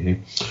 50s, okay?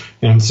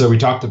 And so we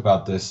talked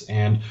about this,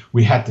 and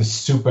we had this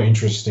super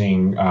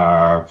interesting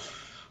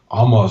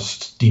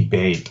almost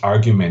debate,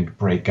 argument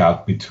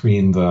breakout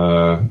between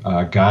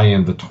the guy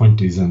in the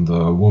 20s and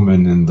the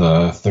woman in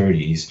the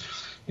 30s.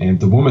 And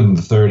the woman in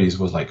the 30s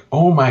was like,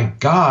 oh my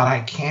God,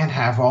 I can't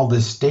have all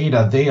this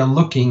data. They are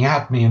looking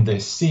at me and they're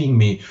seeing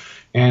me.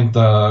 And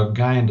the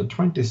guy in the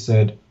 20s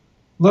said,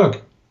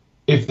 look,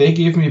 if they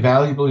give me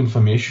valuable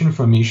information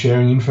from me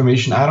sharing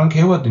information, I don't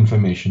care what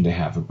information they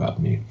have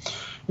about me.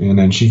 And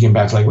then she came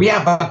back like, well,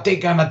 yeah, but they're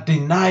going to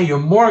deny your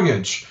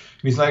mortgage.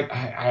 And he's like,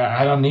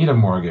 I don't need a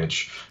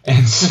mortgage.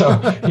 And so,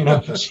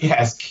 she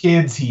has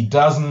kids, he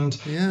doesn't,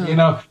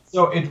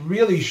 So it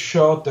really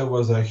showed there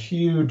was a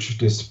huge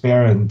a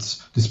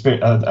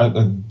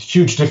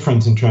huge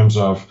difference in terms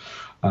of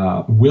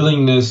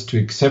willingness to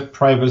accept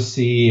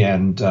privacy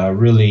and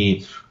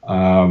really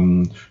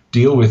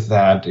deal with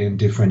that in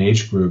different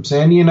age groups.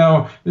 And,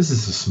 this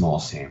is a small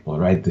sample,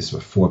 right? This were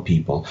 4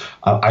 people.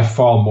 I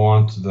fall more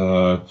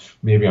into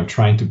maybe I'm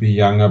trying to be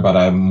younger, but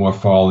I more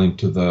fall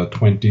into the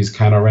 20s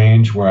kind of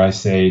range, where I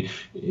say,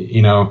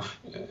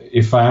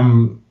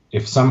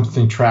 if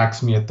something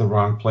tracks me at the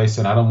wrong place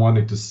and I don't want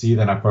it to see,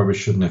 then I probably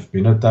shouldn't have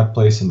been at that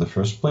place in the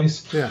first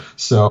place. Yeah.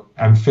 So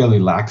I'm fairly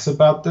lax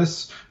about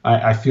this.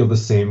 I feel the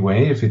same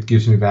way. If it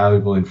gives me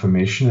valuable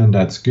information, and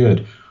that's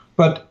good.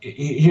 But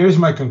here's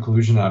my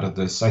conclusion out of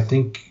this. I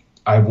think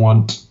I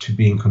want to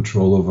be in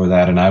control over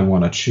that, and I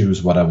want to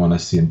choose what I want to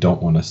see and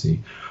don't want to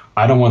see.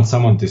 I don't want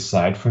someone to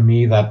decide for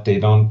me that they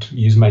don't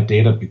use my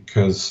data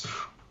because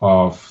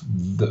of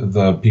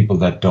the people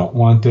that don't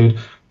want it,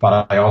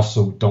 but I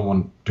also don't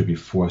want to be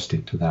forced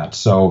into that.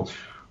 So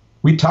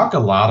we talk a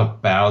lot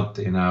about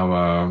in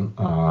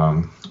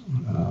our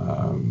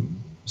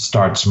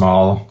start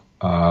small,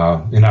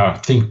 in our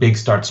think big,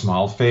 start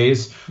small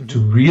phase, to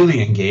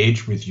really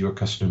engage with your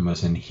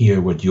customers and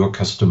hear what your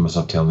customers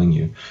are telling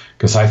you.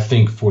 Because I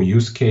think per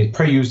use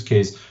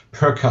case,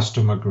 per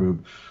customer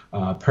group,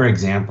 per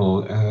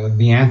example,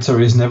 the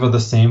answer is never the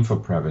same for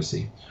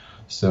privacy.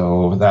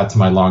 So that's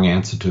my long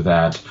answer to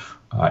that.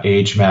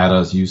 Age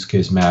matters, use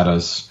case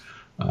matters,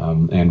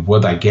 and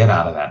what I get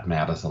out of that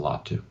matters a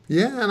lot too.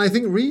 Yeah, and I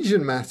think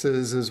region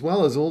matters as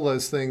well as all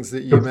those things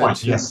that you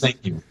mentioned. Yes,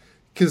 thank you.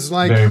 Because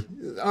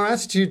our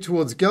attitude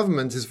towards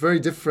government is very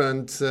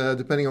different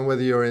depending on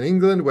whether you're in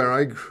England, where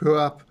I grew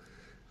up.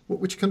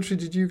 Which country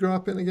did you grow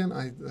up in again?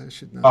 I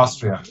should know.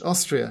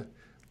 Austria.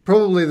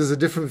 probably there's a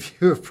different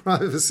view of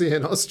privacy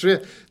in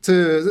Austria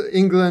to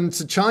England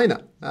to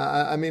China.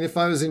 I mean, if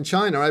I was in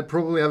China, I'd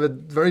probably have a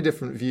very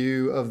different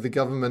view of the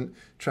government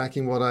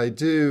tracking what I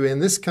do. In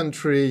this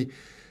country,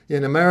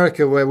 in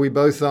America, where we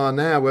both are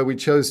now, where we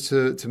chose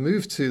to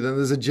move to, then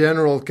there's a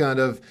general kind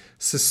of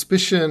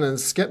suspicion and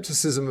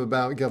skepticism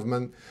about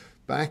government.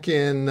 Back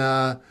in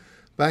the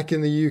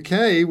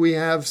UK, we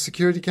have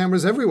security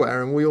cameras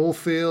everywhere, and we all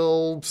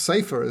feel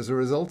safer as a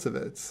result of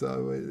it.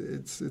 So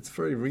it's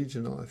very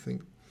regional, I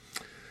think.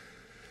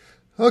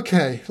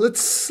 Okay,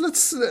 let's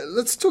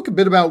talk a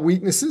bit about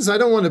weaknesses. I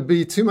don't want to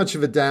be too much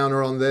of a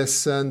downer on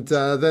this, and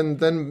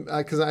then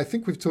because I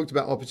think we've talked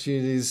about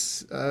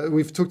opportunities,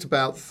 we've talked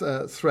about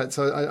threats.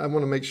 I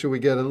want to make sure we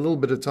get a little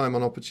bit of time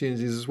on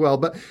opportunities as well.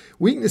 But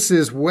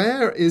weaknesses,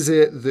 where is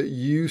it that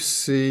you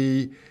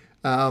see?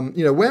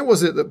 Where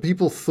was it that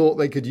people thought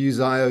they could use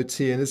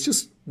IoT and it's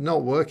just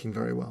not working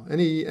very well?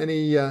 Any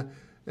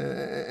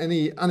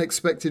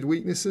unexpected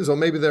weaknesses, or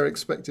maybe they're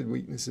expected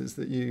weaknesses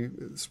that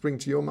you spring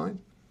to your mind?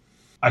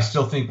 I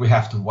still think we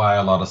have to wire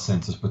a lot of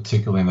sensors,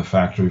 particularly in the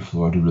factory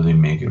floor, to really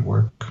make it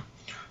work.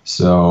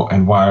 So,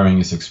 and wiring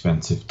is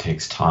expensive,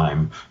 takes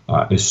time,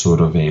 is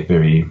sort of a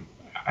very,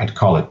 I'd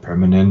call it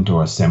permanent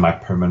or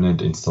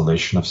semi-permanent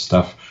installation of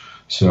stuff.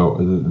 So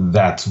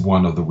that's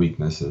one of the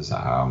weaknesses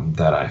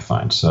that I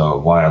find. So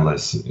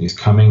wireless is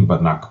coming,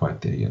 but not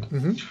quite there yet.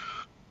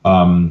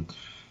 Mm-hmm.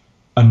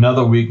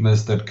 Another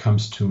weakness that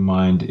comes to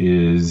mind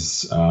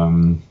is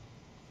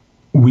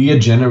we are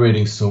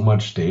generating so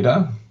much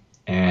data,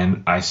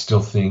 and I still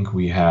think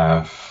we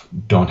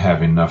don't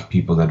have enough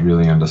people that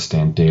really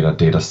understand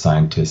data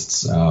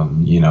scientists.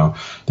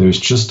 There's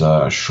just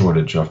a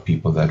shortage of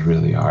people that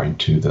really are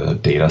into the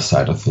data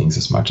side of things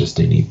as much as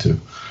they need to.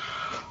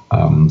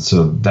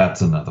 So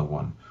that's another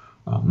one.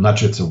 I'm not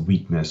sure it's a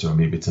weakness or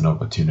maybe it's an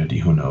opportunity.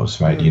 Who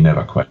knows, right? You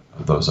never quite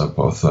know. Those are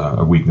both.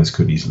 A weakness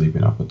could easily be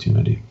an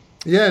opportunity.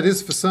 Yeah, it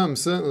is for some,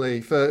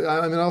 certainly.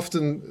 I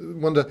often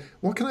wonder,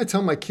 what can I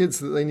tell my kids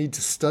that they need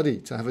to study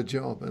to have a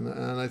job? And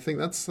I think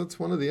that's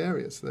one of the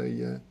areas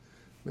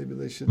maybe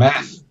they should.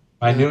 Math.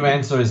 My new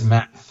answer is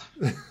math.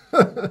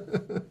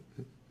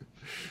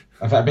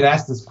 I've been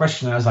asked this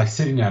question, and I was like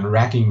sitting there and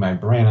racking my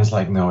brain. I was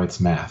like, no, it's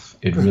math.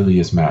 It really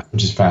is math,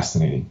 which is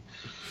fascinating.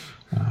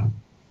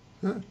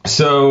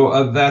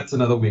 So that's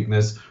another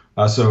weakness.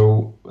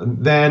 So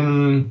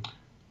then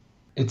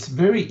it's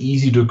very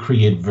easy to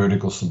create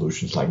vertical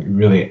solutions, like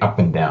really up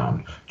and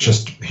down.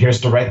 Just here's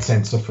the right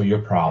sensor for your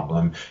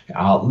problem.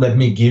 Let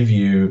me give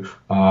you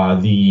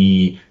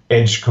the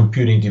edge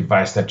computing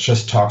device that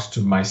just talks to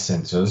my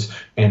sensors,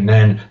 and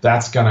then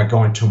that's gonna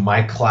go into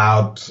my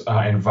cloud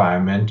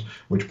environment,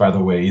 which by the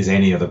way is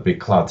any of the big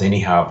clouds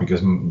anyhow,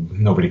 because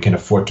nobody can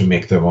afford to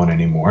make their own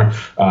anymore,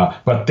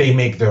 but they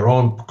make their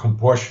own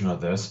portion of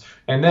this.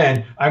 And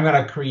then I'm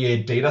gonna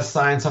create data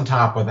science on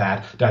top of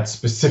that that's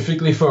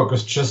specifically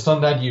focused just on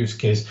that use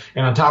case,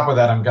 and on top of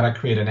that I'm gonna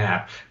create an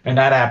app, and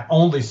that app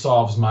only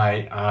solves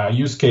my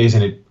use case,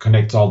 and it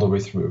connects all the way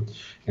through.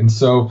 And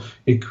so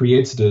it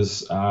creates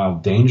this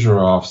danger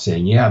of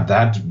saying, yeah,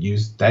 that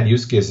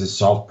use case is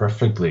solved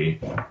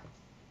perfectly,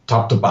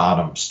 top to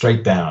bottom,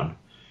 straight down.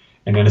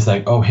 And then it's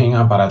like, oh, hang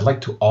on, but I'd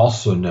like to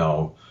also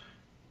know.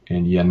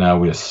 And yeah, now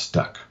we're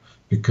stuck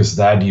because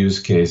that use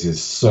case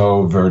is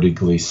so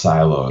vertically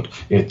siloed.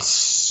 It's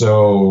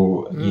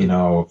so,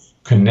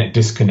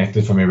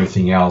 disconnected from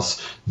everything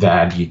else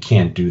that you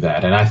can't do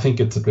that. And I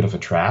think it's a bit of a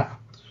trap,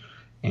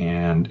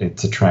 and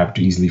it's a trap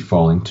to easily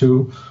fall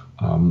into.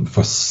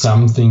 For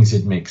some things,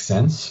 it makes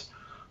sense.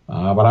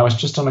 But I was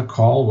just on a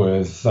call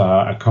with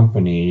a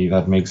company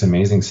that makes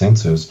amazing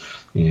sensors,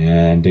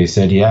 and they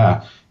said,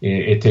 yeah,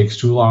 it takes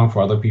too long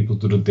for other people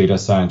to do data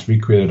science. We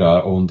created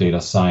our own data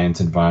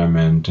science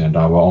environment and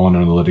our own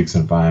analytics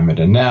environment,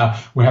 and now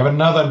we have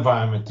another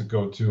environment to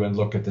go to and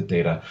look at the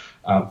data.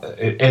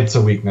 It's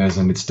a weakness,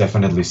 and it's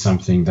definitely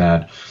something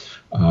that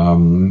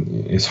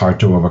is hard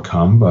to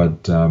overcome,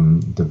 but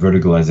the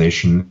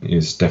verticalization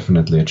is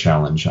definitely a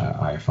challenge,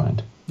 I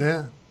find.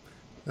 Yeah,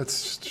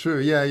 that's true.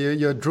 Yeah,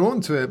 you're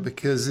drawn to it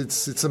because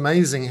it's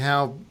amazing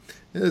how,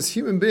 as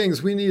human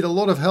beings, we need a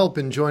lot of help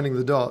in joining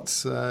the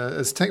dots.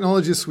 As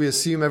technologists, we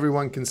assume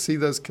everyone can see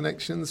those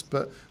connections,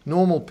 but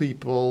normal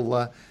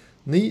people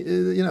need,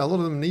 a lot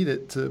of them need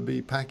it to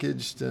be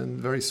packaged and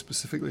very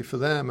specifically for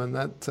them, and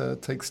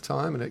that takes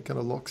time and it kind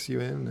of locks you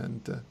in.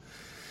 And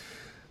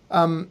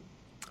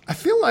I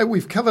feel like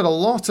we've covered a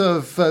lot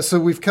of,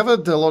 we've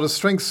covered a lot of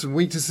strengths and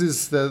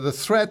weaknesses, the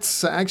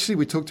threats. Actually,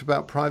 we talked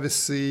about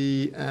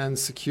privacy and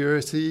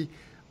security.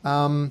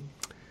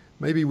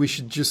 Maybe we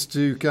should just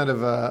do kind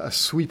of a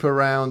sweep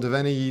around of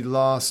any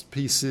last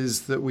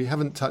pieces that we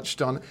haven't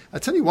touched on. I'll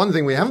tell you one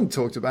thing we haven't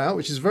talked about,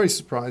 which is very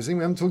surprising.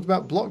 We haven't talked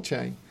about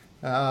blockchain.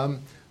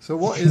 So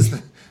what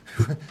is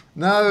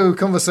no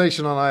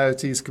conversation on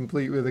IoT is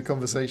complete with a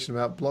conversation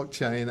about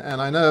blockchain.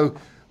 And I know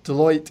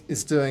Deloitte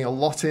is doing a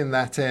lot in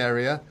that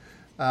area.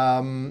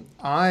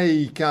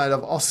 I kind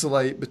of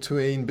oscillate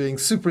between being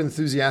super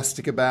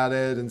enthusiastic about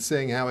it and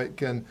seeing how it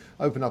can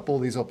open up all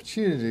these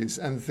opportunities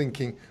and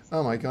thinking,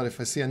 oh my God, if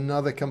I see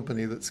another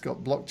company that's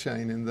got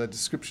blockchain in the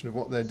description of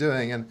what they're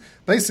doing and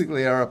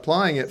basically are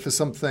applying it for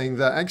something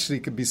that actually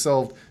could be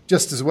solved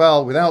just as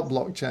well without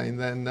blockchain,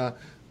 then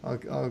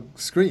I'll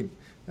scream.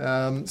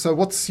 So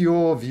what's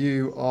your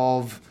view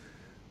of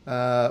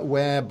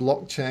where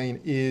blockchain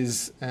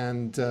is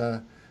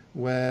and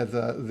where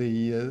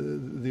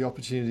the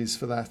opportunities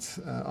for that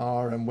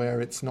are and where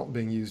it's not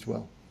being used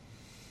well?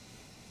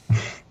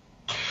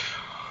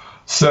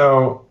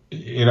 So,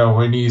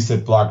 when you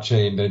said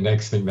blockchain, the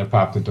next thing that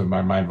popped into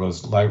my mind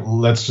was like,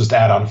 let's just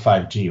add on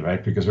 5G,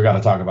 right? Because we got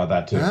to talk about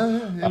that too.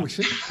 Yeah, we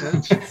should. Yeah,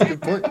 that's a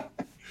good point.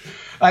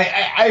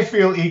 I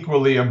feel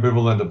equally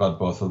ambivalent about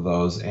both of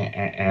those,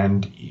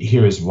 and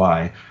here is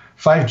why.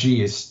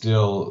 5G is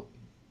still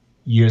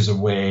years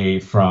away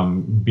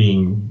from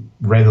being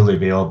readily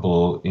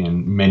available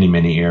in many,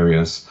 many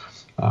areas.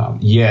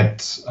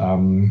 Yet,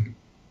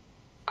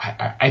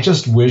 I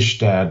just wish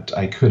that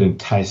I could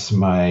entice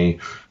my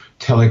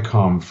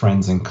telecom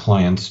friends and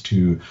clients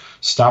to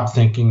stop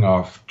thinking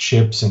of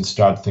chips and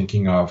start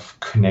thinking of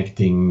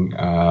connecting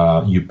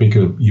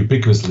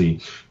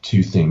ubiquitously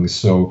to things.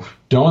 So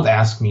don't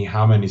ask me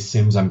how many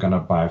SIMs I'm going to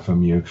buy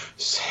from you.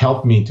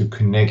 Help me to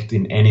connect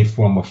in any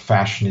form of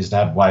fashion. Is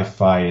that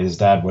Wi-Fi? Is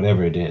that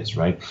whatever it is,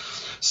 right?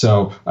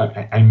 So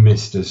I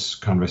miss this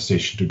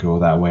conversation to go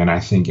that way. And I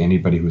think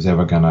anybody who's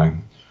ever going to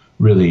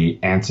really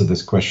answer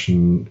this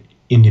question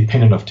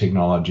independent of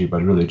technology,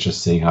 but really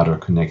just saying how to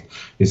connect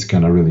is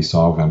going to really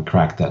solve and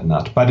crack that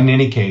nut. But in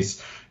any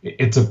case,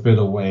 it's a bit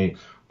away.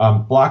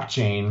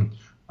 Blockchain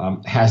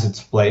has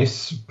its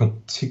place,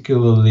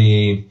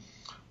 particularly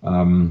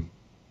when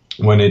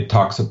it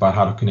talks about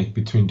how to connect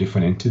between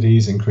different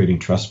entities and creating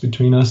trust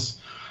between us.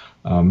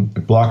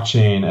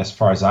 Blockchain, as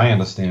far as I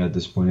understand at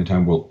this point in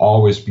time, will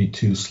always be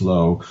too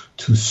slow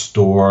to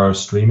store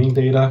streaming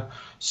data.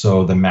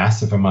 So the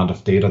massive amount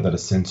of data that a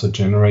sensor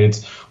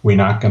generates, we're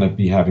not going to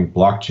be having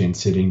blockchain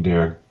sitting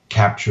there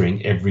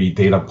capturing every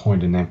data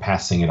point and then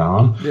passing it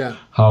on. Yeah.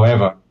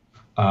 However,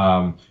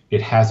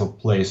 it has a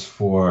place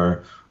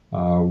for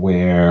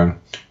where,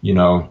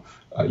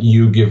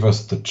 you give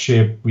us the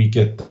chip, we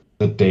get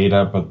the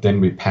data, but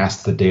then we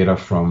pass the data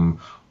from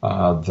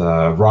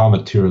the raw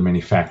material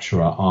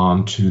manufacturer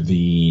on to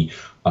the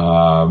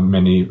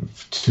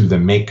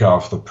maker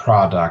of the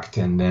product,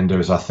 and then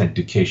there's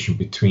authentication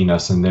between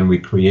us, and then we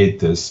create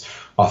this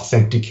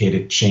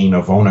authenticated chain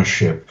of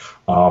ownership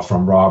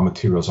from raw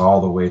materials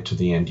all the way to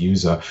the end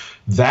user.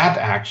 That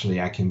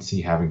actually I can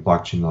see having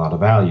blockchain a lot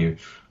of value.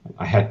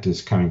 I had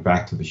this, coming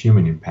back to the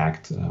human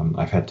impact,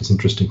 I've had this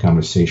interesting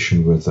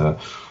conversation with a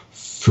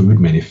food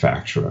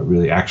manufacturer,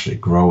 really actually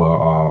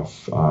grower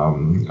of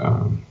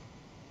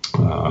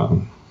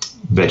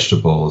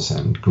vegetables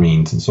and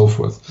greens and so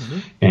forth. Mm-hmm.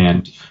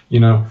 And,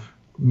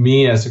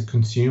 me as a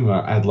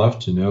consumer, I'd love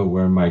to know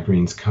where my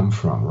greens come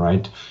from,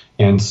 right?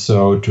 And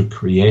so to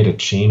create a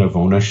chain of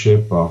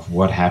ownership of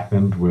what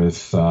happened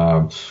with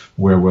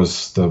where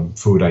was the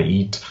food I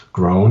eat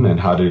grown and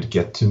how did it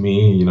get to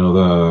me,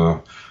 the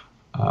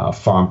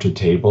farm to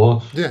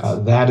table. Yes.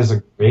 That is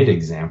a great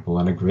example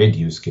and a great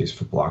use case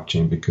for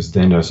blockchain, because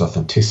then there's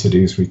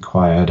authenticity is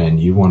required, and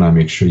you want to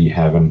make sure you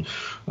have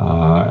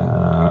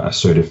a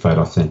certified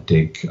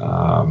authentic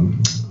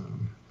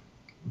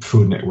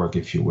food network,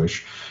 if you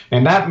wish.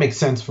 And that makes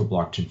sense for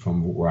blockchain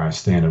from where I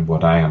stand and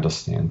what I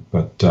understand.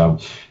 But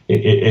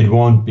it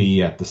won't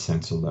be at the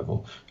sensor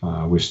level.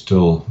 It's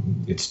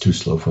too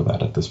slow for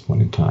that at this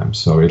point in time.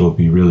 So it'll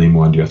be really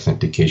more on the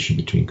authentication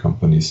between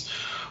companies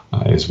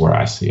is where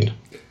I see it.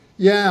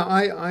 Yeah,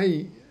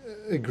 I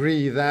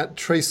agree that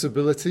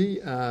traceability,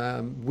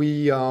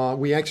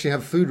 we actually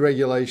have food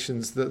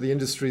regulations that the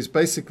industry is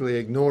basically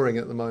ignoring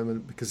at the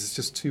moment because it's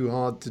just too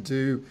hard to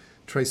do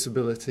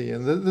traceability.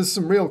 And there's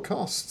some real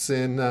costs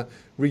in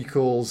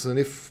recalls. And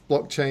if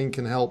blockchain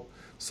can help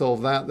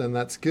solve that, then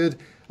that's good.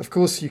 Of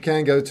course, you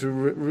can go to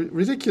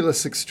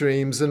ridiculous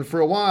extremes. And for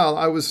a while,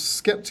 I was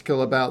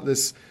skeptical about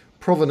this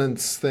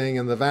provenance thing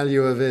and the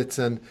value of it.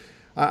 And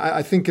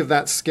I think of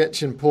that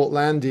sketch in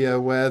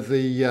Portlandia where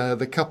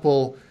the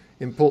couple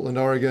in Portland,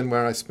 Oregon,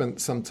 where I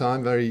spent some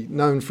time, very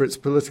known for its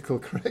political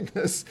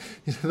correctness,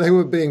 they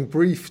were being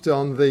briefed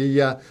on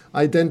the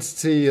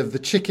identity of the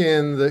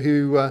chicken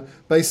who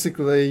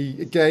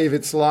basically gave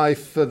its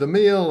life for the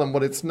meal and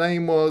what its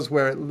name was,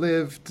 where it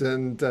lived,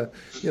 and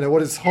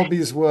what its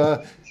hobbies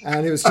were.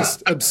 And it was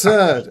just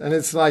absurd. And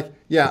it's like,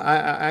 yeah,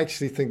 I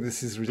actually think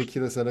this is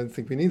ridiculous. I don't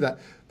think we need that.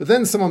 But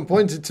then someone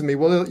pointed to me,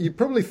 well, you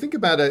probably think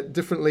about it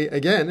differently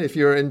again if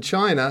you're in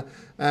China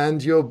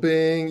and your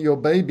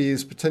baby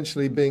is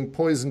potentially being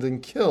poisoned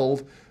and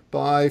killed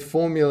by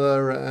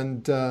formula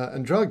and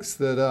drugs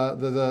that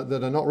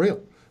are not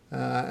real.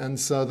 And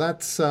so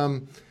that's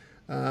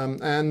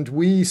and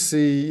we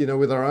see,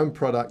 with our own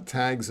product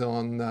tags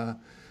on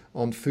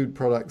food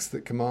products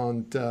that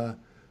command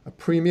a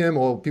premium,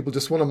 or people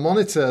just want to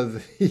monitor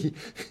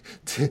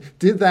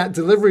did that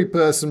delivery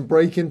person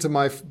break into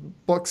my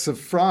box of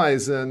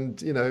fries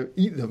and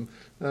eat them.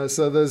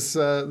 So there's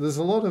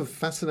a lot of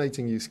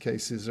fascinating use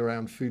cases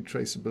around food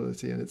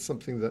traceability, and it's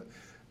something that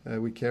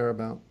we care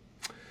about.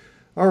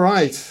 All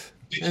right.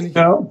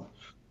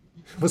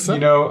 What's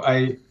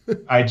that?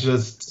 I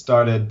just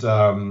started.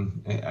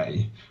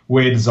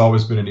 Weight has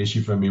always been an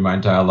issue for me my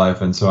entire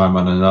life, and so I'm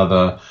on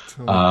another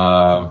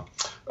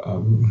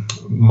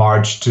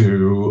march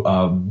to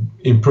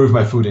improve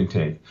my food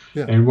intake.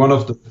 Yeah. And one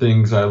of the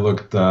things I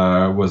looked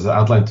was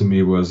outlined to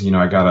me was,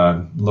 I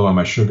gotta lower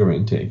my sugar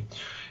intake.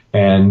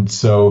 And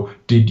so,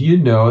 did you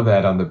know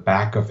that on the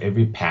back of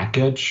every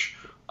package,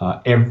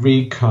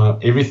 every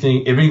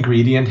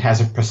ingredient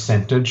has a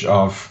percentage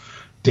of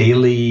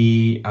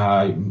daily,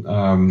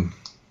 how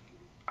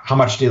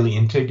much daily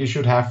intake you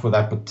should have for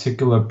that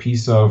particular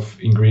piece of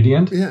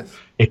ingredient? Yes.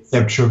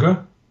 Except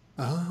sugar.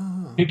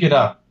 Oh. Pick it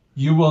up.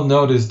 You will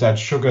notice that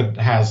sugar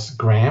has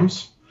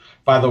grams.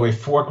 By the way,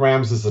 4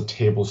 grams is a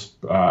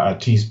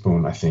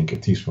teaspoon, I think, a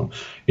teaspoon.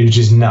 It's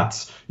just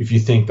nuts if you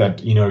think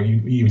that,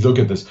 you look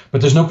at this,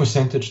 but there's no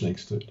percentage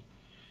next to it.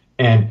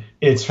 And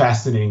it's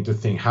fascinating to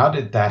think, how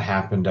did that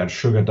happen that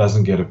sugar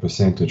doesn't get a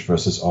percentage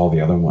versus all the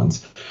other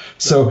ones?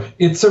 So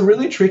it's a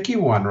really tricky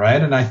one,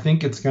 right? And I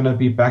think it's going to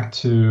be back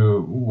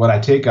to what I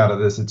take out of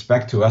this. It's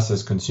back to us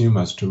as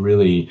consumers to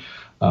really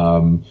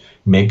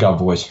make our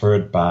voice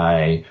heard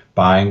by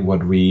buying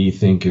what we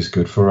think is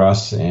good for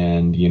us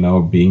and,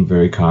 being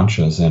very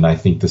conscious. And I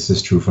think this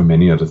is true for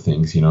many other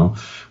things.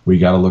 We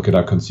got to look at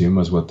our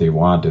consumers, what they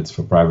want. It's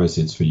for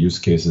privacy, it's for use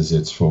cases,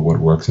 it's for what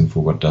works and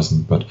for what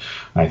doesn't. But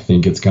I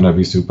think it's going to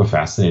be super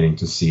fascinating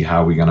to see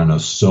how we're going to know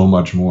so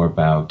much more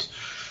about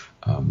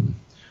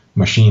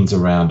machines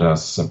around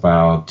us,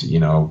 about,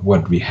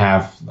 what we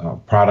have,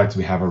 products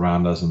we have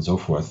around us and so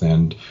forth.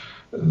 And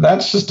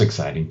that's just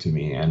exciting to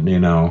me. And,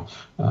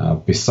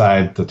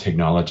 beside the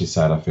technology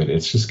side of it,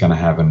 it's just going to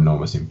have an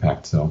enormous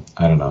impact. So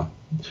I don't know.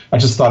 I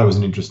just thought it was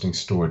an interesting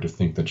story to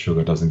think that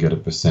sugar doesn't get a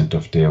 %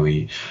 of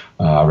daily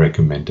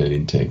recommended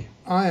intake.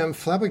 I am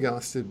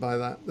flabbergasted by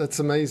that. That's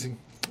amazing.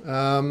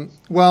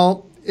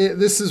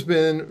 This has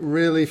been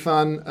really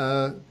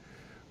fun.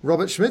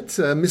 Robert Schmidt,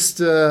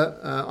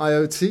 Mr.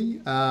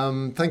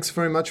 IoT, thanks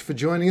very much for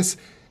joining us.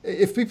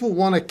 If people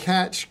want to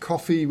catch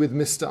Coffee with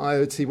Mr.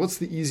 IoT, what's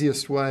the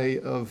easiest way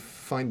of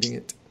finding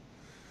it?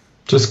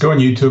 Just go on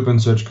YouTube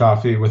and search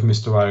Coffee with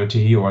Mr.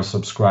 IoT or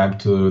subscribe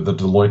to the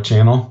Deloitte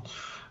channel,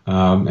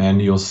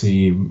 and you'll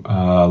see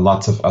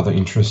lots of other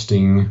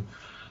interesting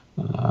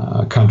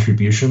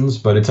contributions.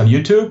 But it's on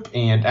YouTube,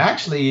 and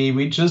actually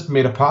we just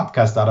made a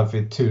podcast out of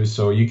it too,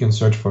 so you can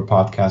search for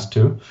podcast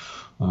too.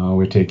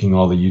 We're taking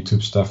all the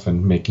YouTube stuff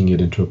and making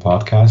it into a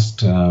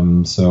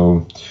podcast.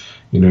 So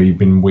you've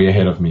been way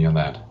ahead of me on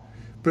that.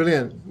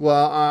 Brilliant.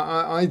 Well,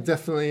 I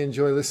definitely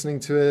enjoy listening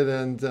to it,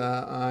 and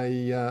I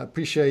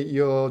appreciate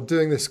your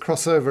doing this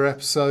crossover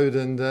episode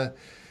and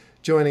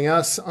joining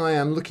us. I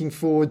am looking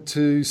forward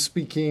to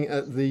speaking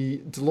at the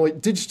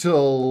Deloitte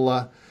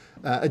Digital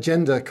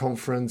Agenda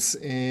Conference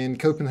in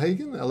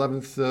Copenhagen,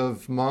 11th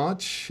of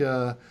March.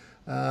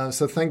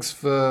 So thanks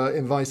for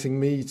inviting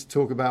me to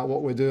talk about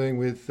what we're doing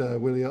with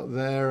Wiliot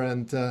there,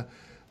 and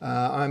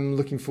I'm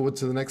looking forward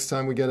to the next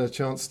time we get a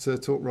chance to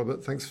talk,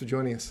 Robert. Thanks for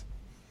joining us.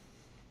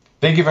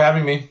 Thank you for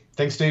having me.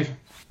 Thanks, Steve.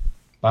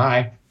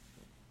 Bye.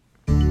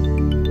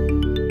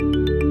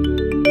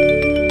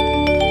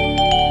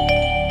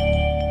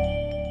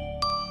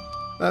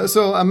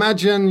 So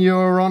imagine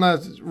you're on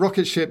a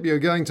rocket ship, you're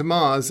going to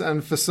Mars,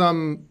 and for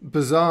some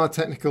bizarre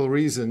technical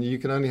reason, you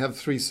can only have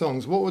 3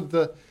 songs. What would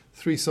the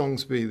 3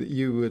 songs be that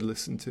you would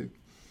listen to?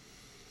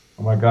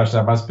 Oh my gosh,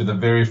 that must be the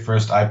very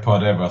first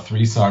iPod ever.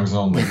 3 songs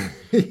only.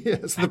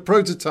 Yes, the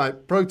proto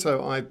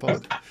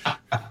iPod.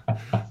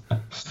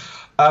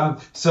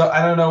 So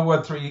I don't know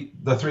what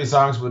the 3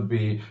 songs would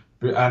be,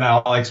 and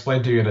I'll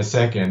explain to you in a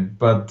second.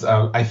 But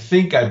I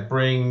think I'd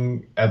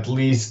bring at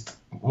least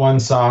one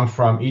song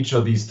from each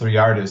of these 3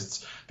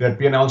 artists. There'd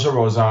be an Al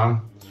Jarreau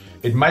song.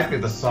 It might be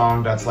the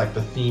song that's like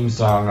the theme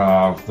song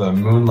of the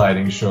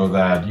Moonlighting show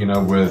that,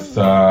 with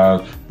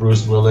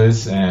Bruce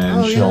Willis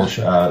and Sheryl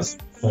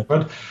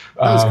Shepard. That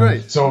was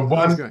great. So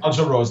one Al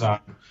Jarreau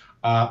song.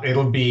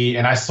 It'll be,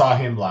 and I saw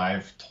him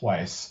live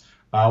twice.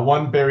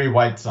 One Barry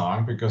White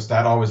song, because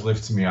that always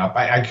lifts me up.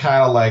 I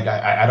kind of like,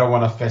 I don't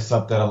want to fess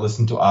up that I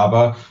listen to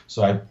ABBA,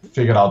 so I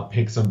figured I'll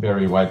pick some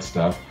Barry White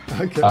stuff.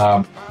 Okay.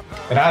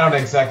 And I don't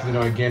exactly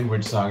know again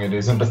which song it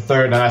is. And the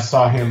third, and I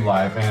saw him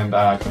live, and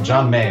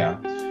John Mayer,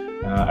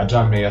 a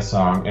John Mayer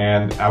song.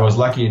 And I was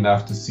lucky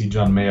enough to see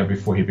John Mayer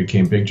before he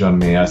became Big John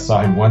Mayer. I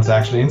saw him once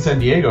actually in San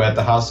Diego at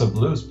the House of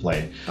Blues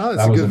play. Oh,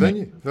 it's a good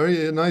venue.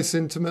 Very nice,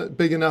 intimate,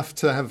 big enough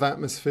to have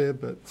atmosphere,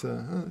 but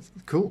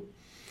cool.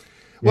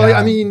 Well, yeah.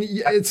 I mean,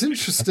 it's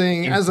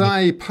interesting. As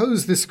I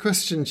pose this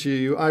question to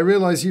you, I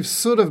realize you've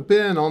sort of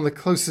been on the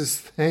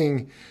closest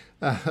thing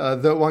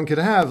that one could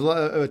have,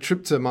 a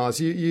trip to Mars.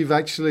 You've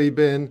actually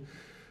been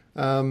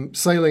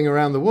sailing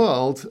around the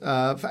world.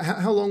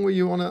 How long were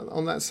you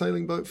on that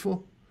sailing boat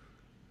for?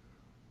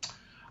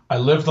 I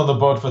lived on the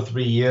boat for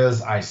 3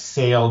 years. I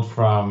sailed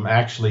from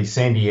actually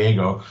San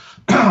Diego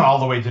all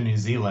the way to New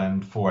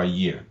Zealand for a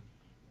year.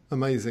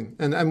 Amazing.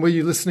 And were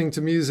you listening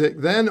to music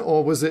then,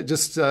 or was it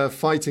just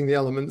fighting the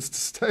elements to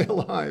stay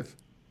alive?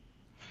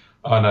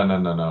 Oh,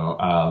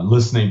 no.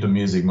 Listening to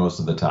music most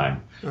of the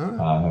time.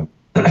 Oh.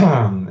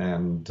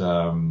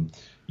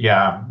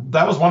 Yeah,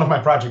 that was one of my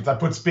projects. I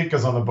put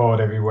speakers on the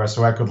boat everywhere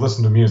so I could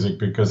listen to music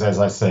because, as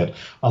I said,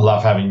 I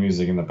love having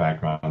music in the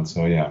background.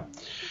 So, yeah,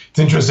 it's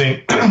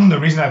interesting. The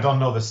reason I don't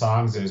know the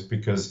songs is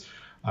because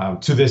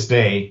to this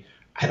day,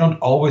 I don't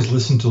always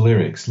listen to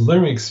lyrics.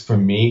 Lyrics for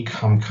me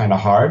come kind of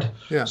hard.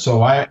 Yeah.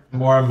 So I'm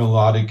more a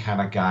melodic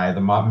kind of guy,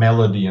 the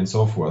melody and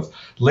so forth.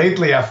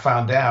 Lately, I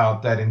found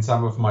out that in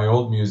some of my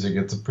old music,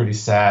 it's a pretty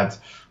sad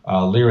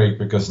lyric,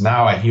 because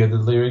now I hear the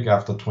lyric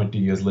after 20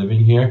 years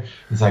living here.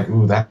 It's like,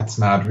 ooh, that's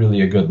not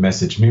really a good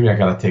message. Maybe I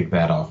got to take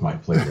that off my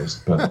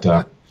playlist. But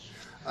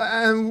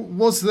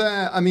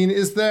and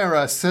is there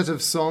a set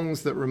of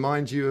songs that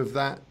remind you of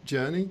that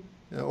journey,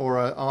 or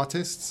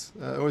artists,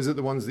 or is it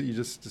the ones that you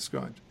just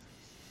described?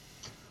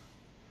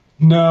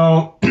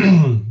 No,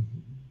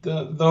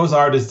 those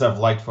artists I've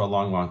liked for a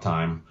long, long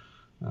time.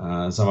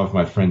 Some of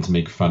my friends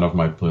make fun of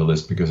my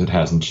playlist because it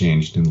hasn't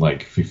changed in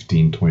like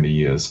 15, 20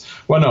 years.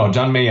 Well, no,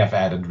 John may have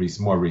added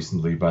more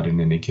recently, but in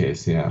any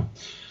case, yeah.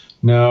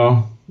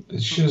 No,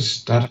 it's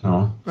just, I don't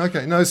know.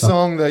 Okay, no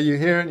song that you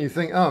hear and you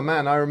think, oh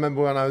man, I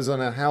remember when I was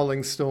on a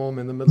howling storm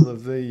in the middle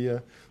of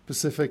the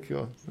Pacific.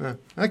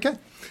 Okay,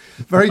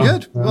 very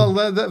good. Well,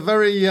 that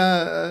very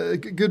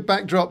good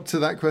backdrop to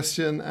that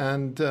question,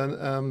 and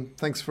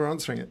thanks for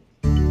answering it.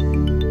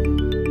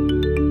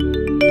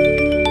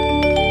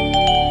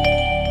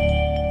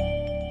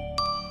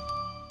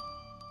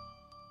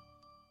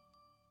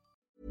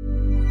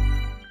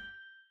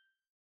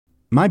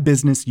 My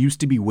business used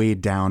to be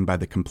weighed down by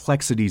the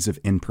complexities of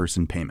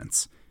in-person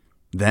payments.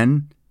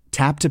 Then,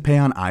 Tap to Pay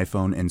on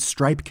iPhone and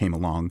Stripe came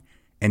along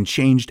and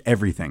changed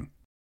everything.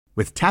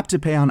 With Tap to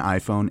Pay on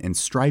iPhone and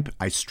Stripe,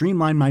 I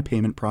streamlined my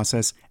payment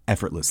process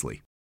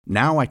effortlessly.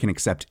 Now I can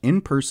accept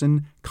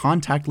in-person,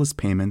 contactless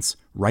payments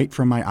right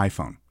from my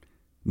iPhone.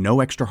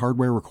 No extra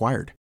hardware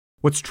required.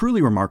 What's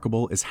truly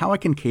remarkable is how I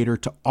can cater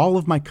to all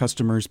of my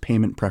customers'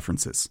 payment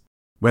preferences.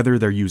 Whether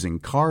they're using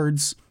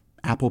cards,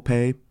 Apple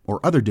Pay, or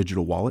other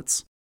digital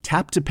wallets,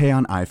 Tap to Pay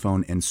on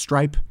iPhone and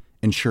Stripe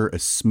ensure a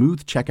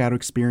smooth checkout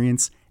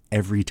experience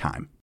every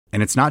time.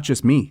 And it's not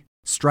just me.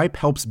 Stripe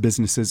helps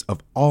businesses of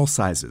all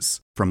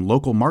sizes, from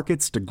local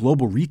markets to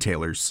global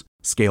retailers,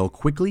 scale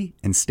quickly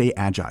and stay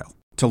agile.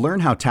 To learn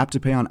how Tap to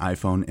Pay on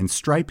iPhone and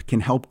Stripe can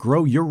help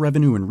grow your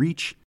revenue and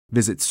reach,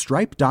 visit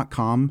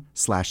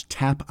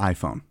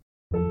stripe.com/tapiphone.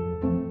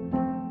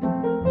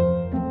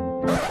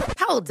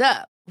 Hold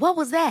up. What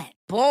was that?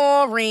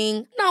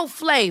 Boring. No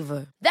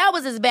flavor. That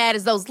was as bad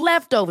as those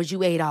leftovers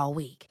you ate all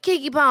week.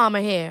 Keke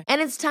Palmer here,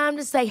 and it's time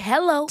to say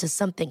hello to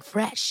something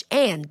fresh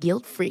and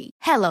guilt-free.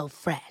 Hello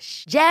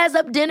Fresh. Jazz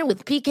up dinner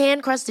with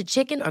pecan-crusted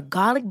chicken or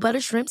garlic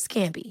butter shrimp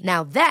scampi.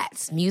 Now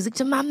that's music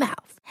to my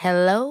mouth.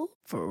 Hello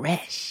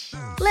Fresh.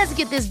 Let's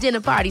get this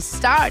dinner party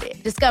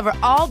started. Discover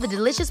all the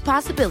delicious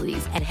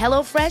possibilities at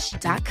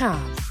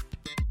HelloFresh.com.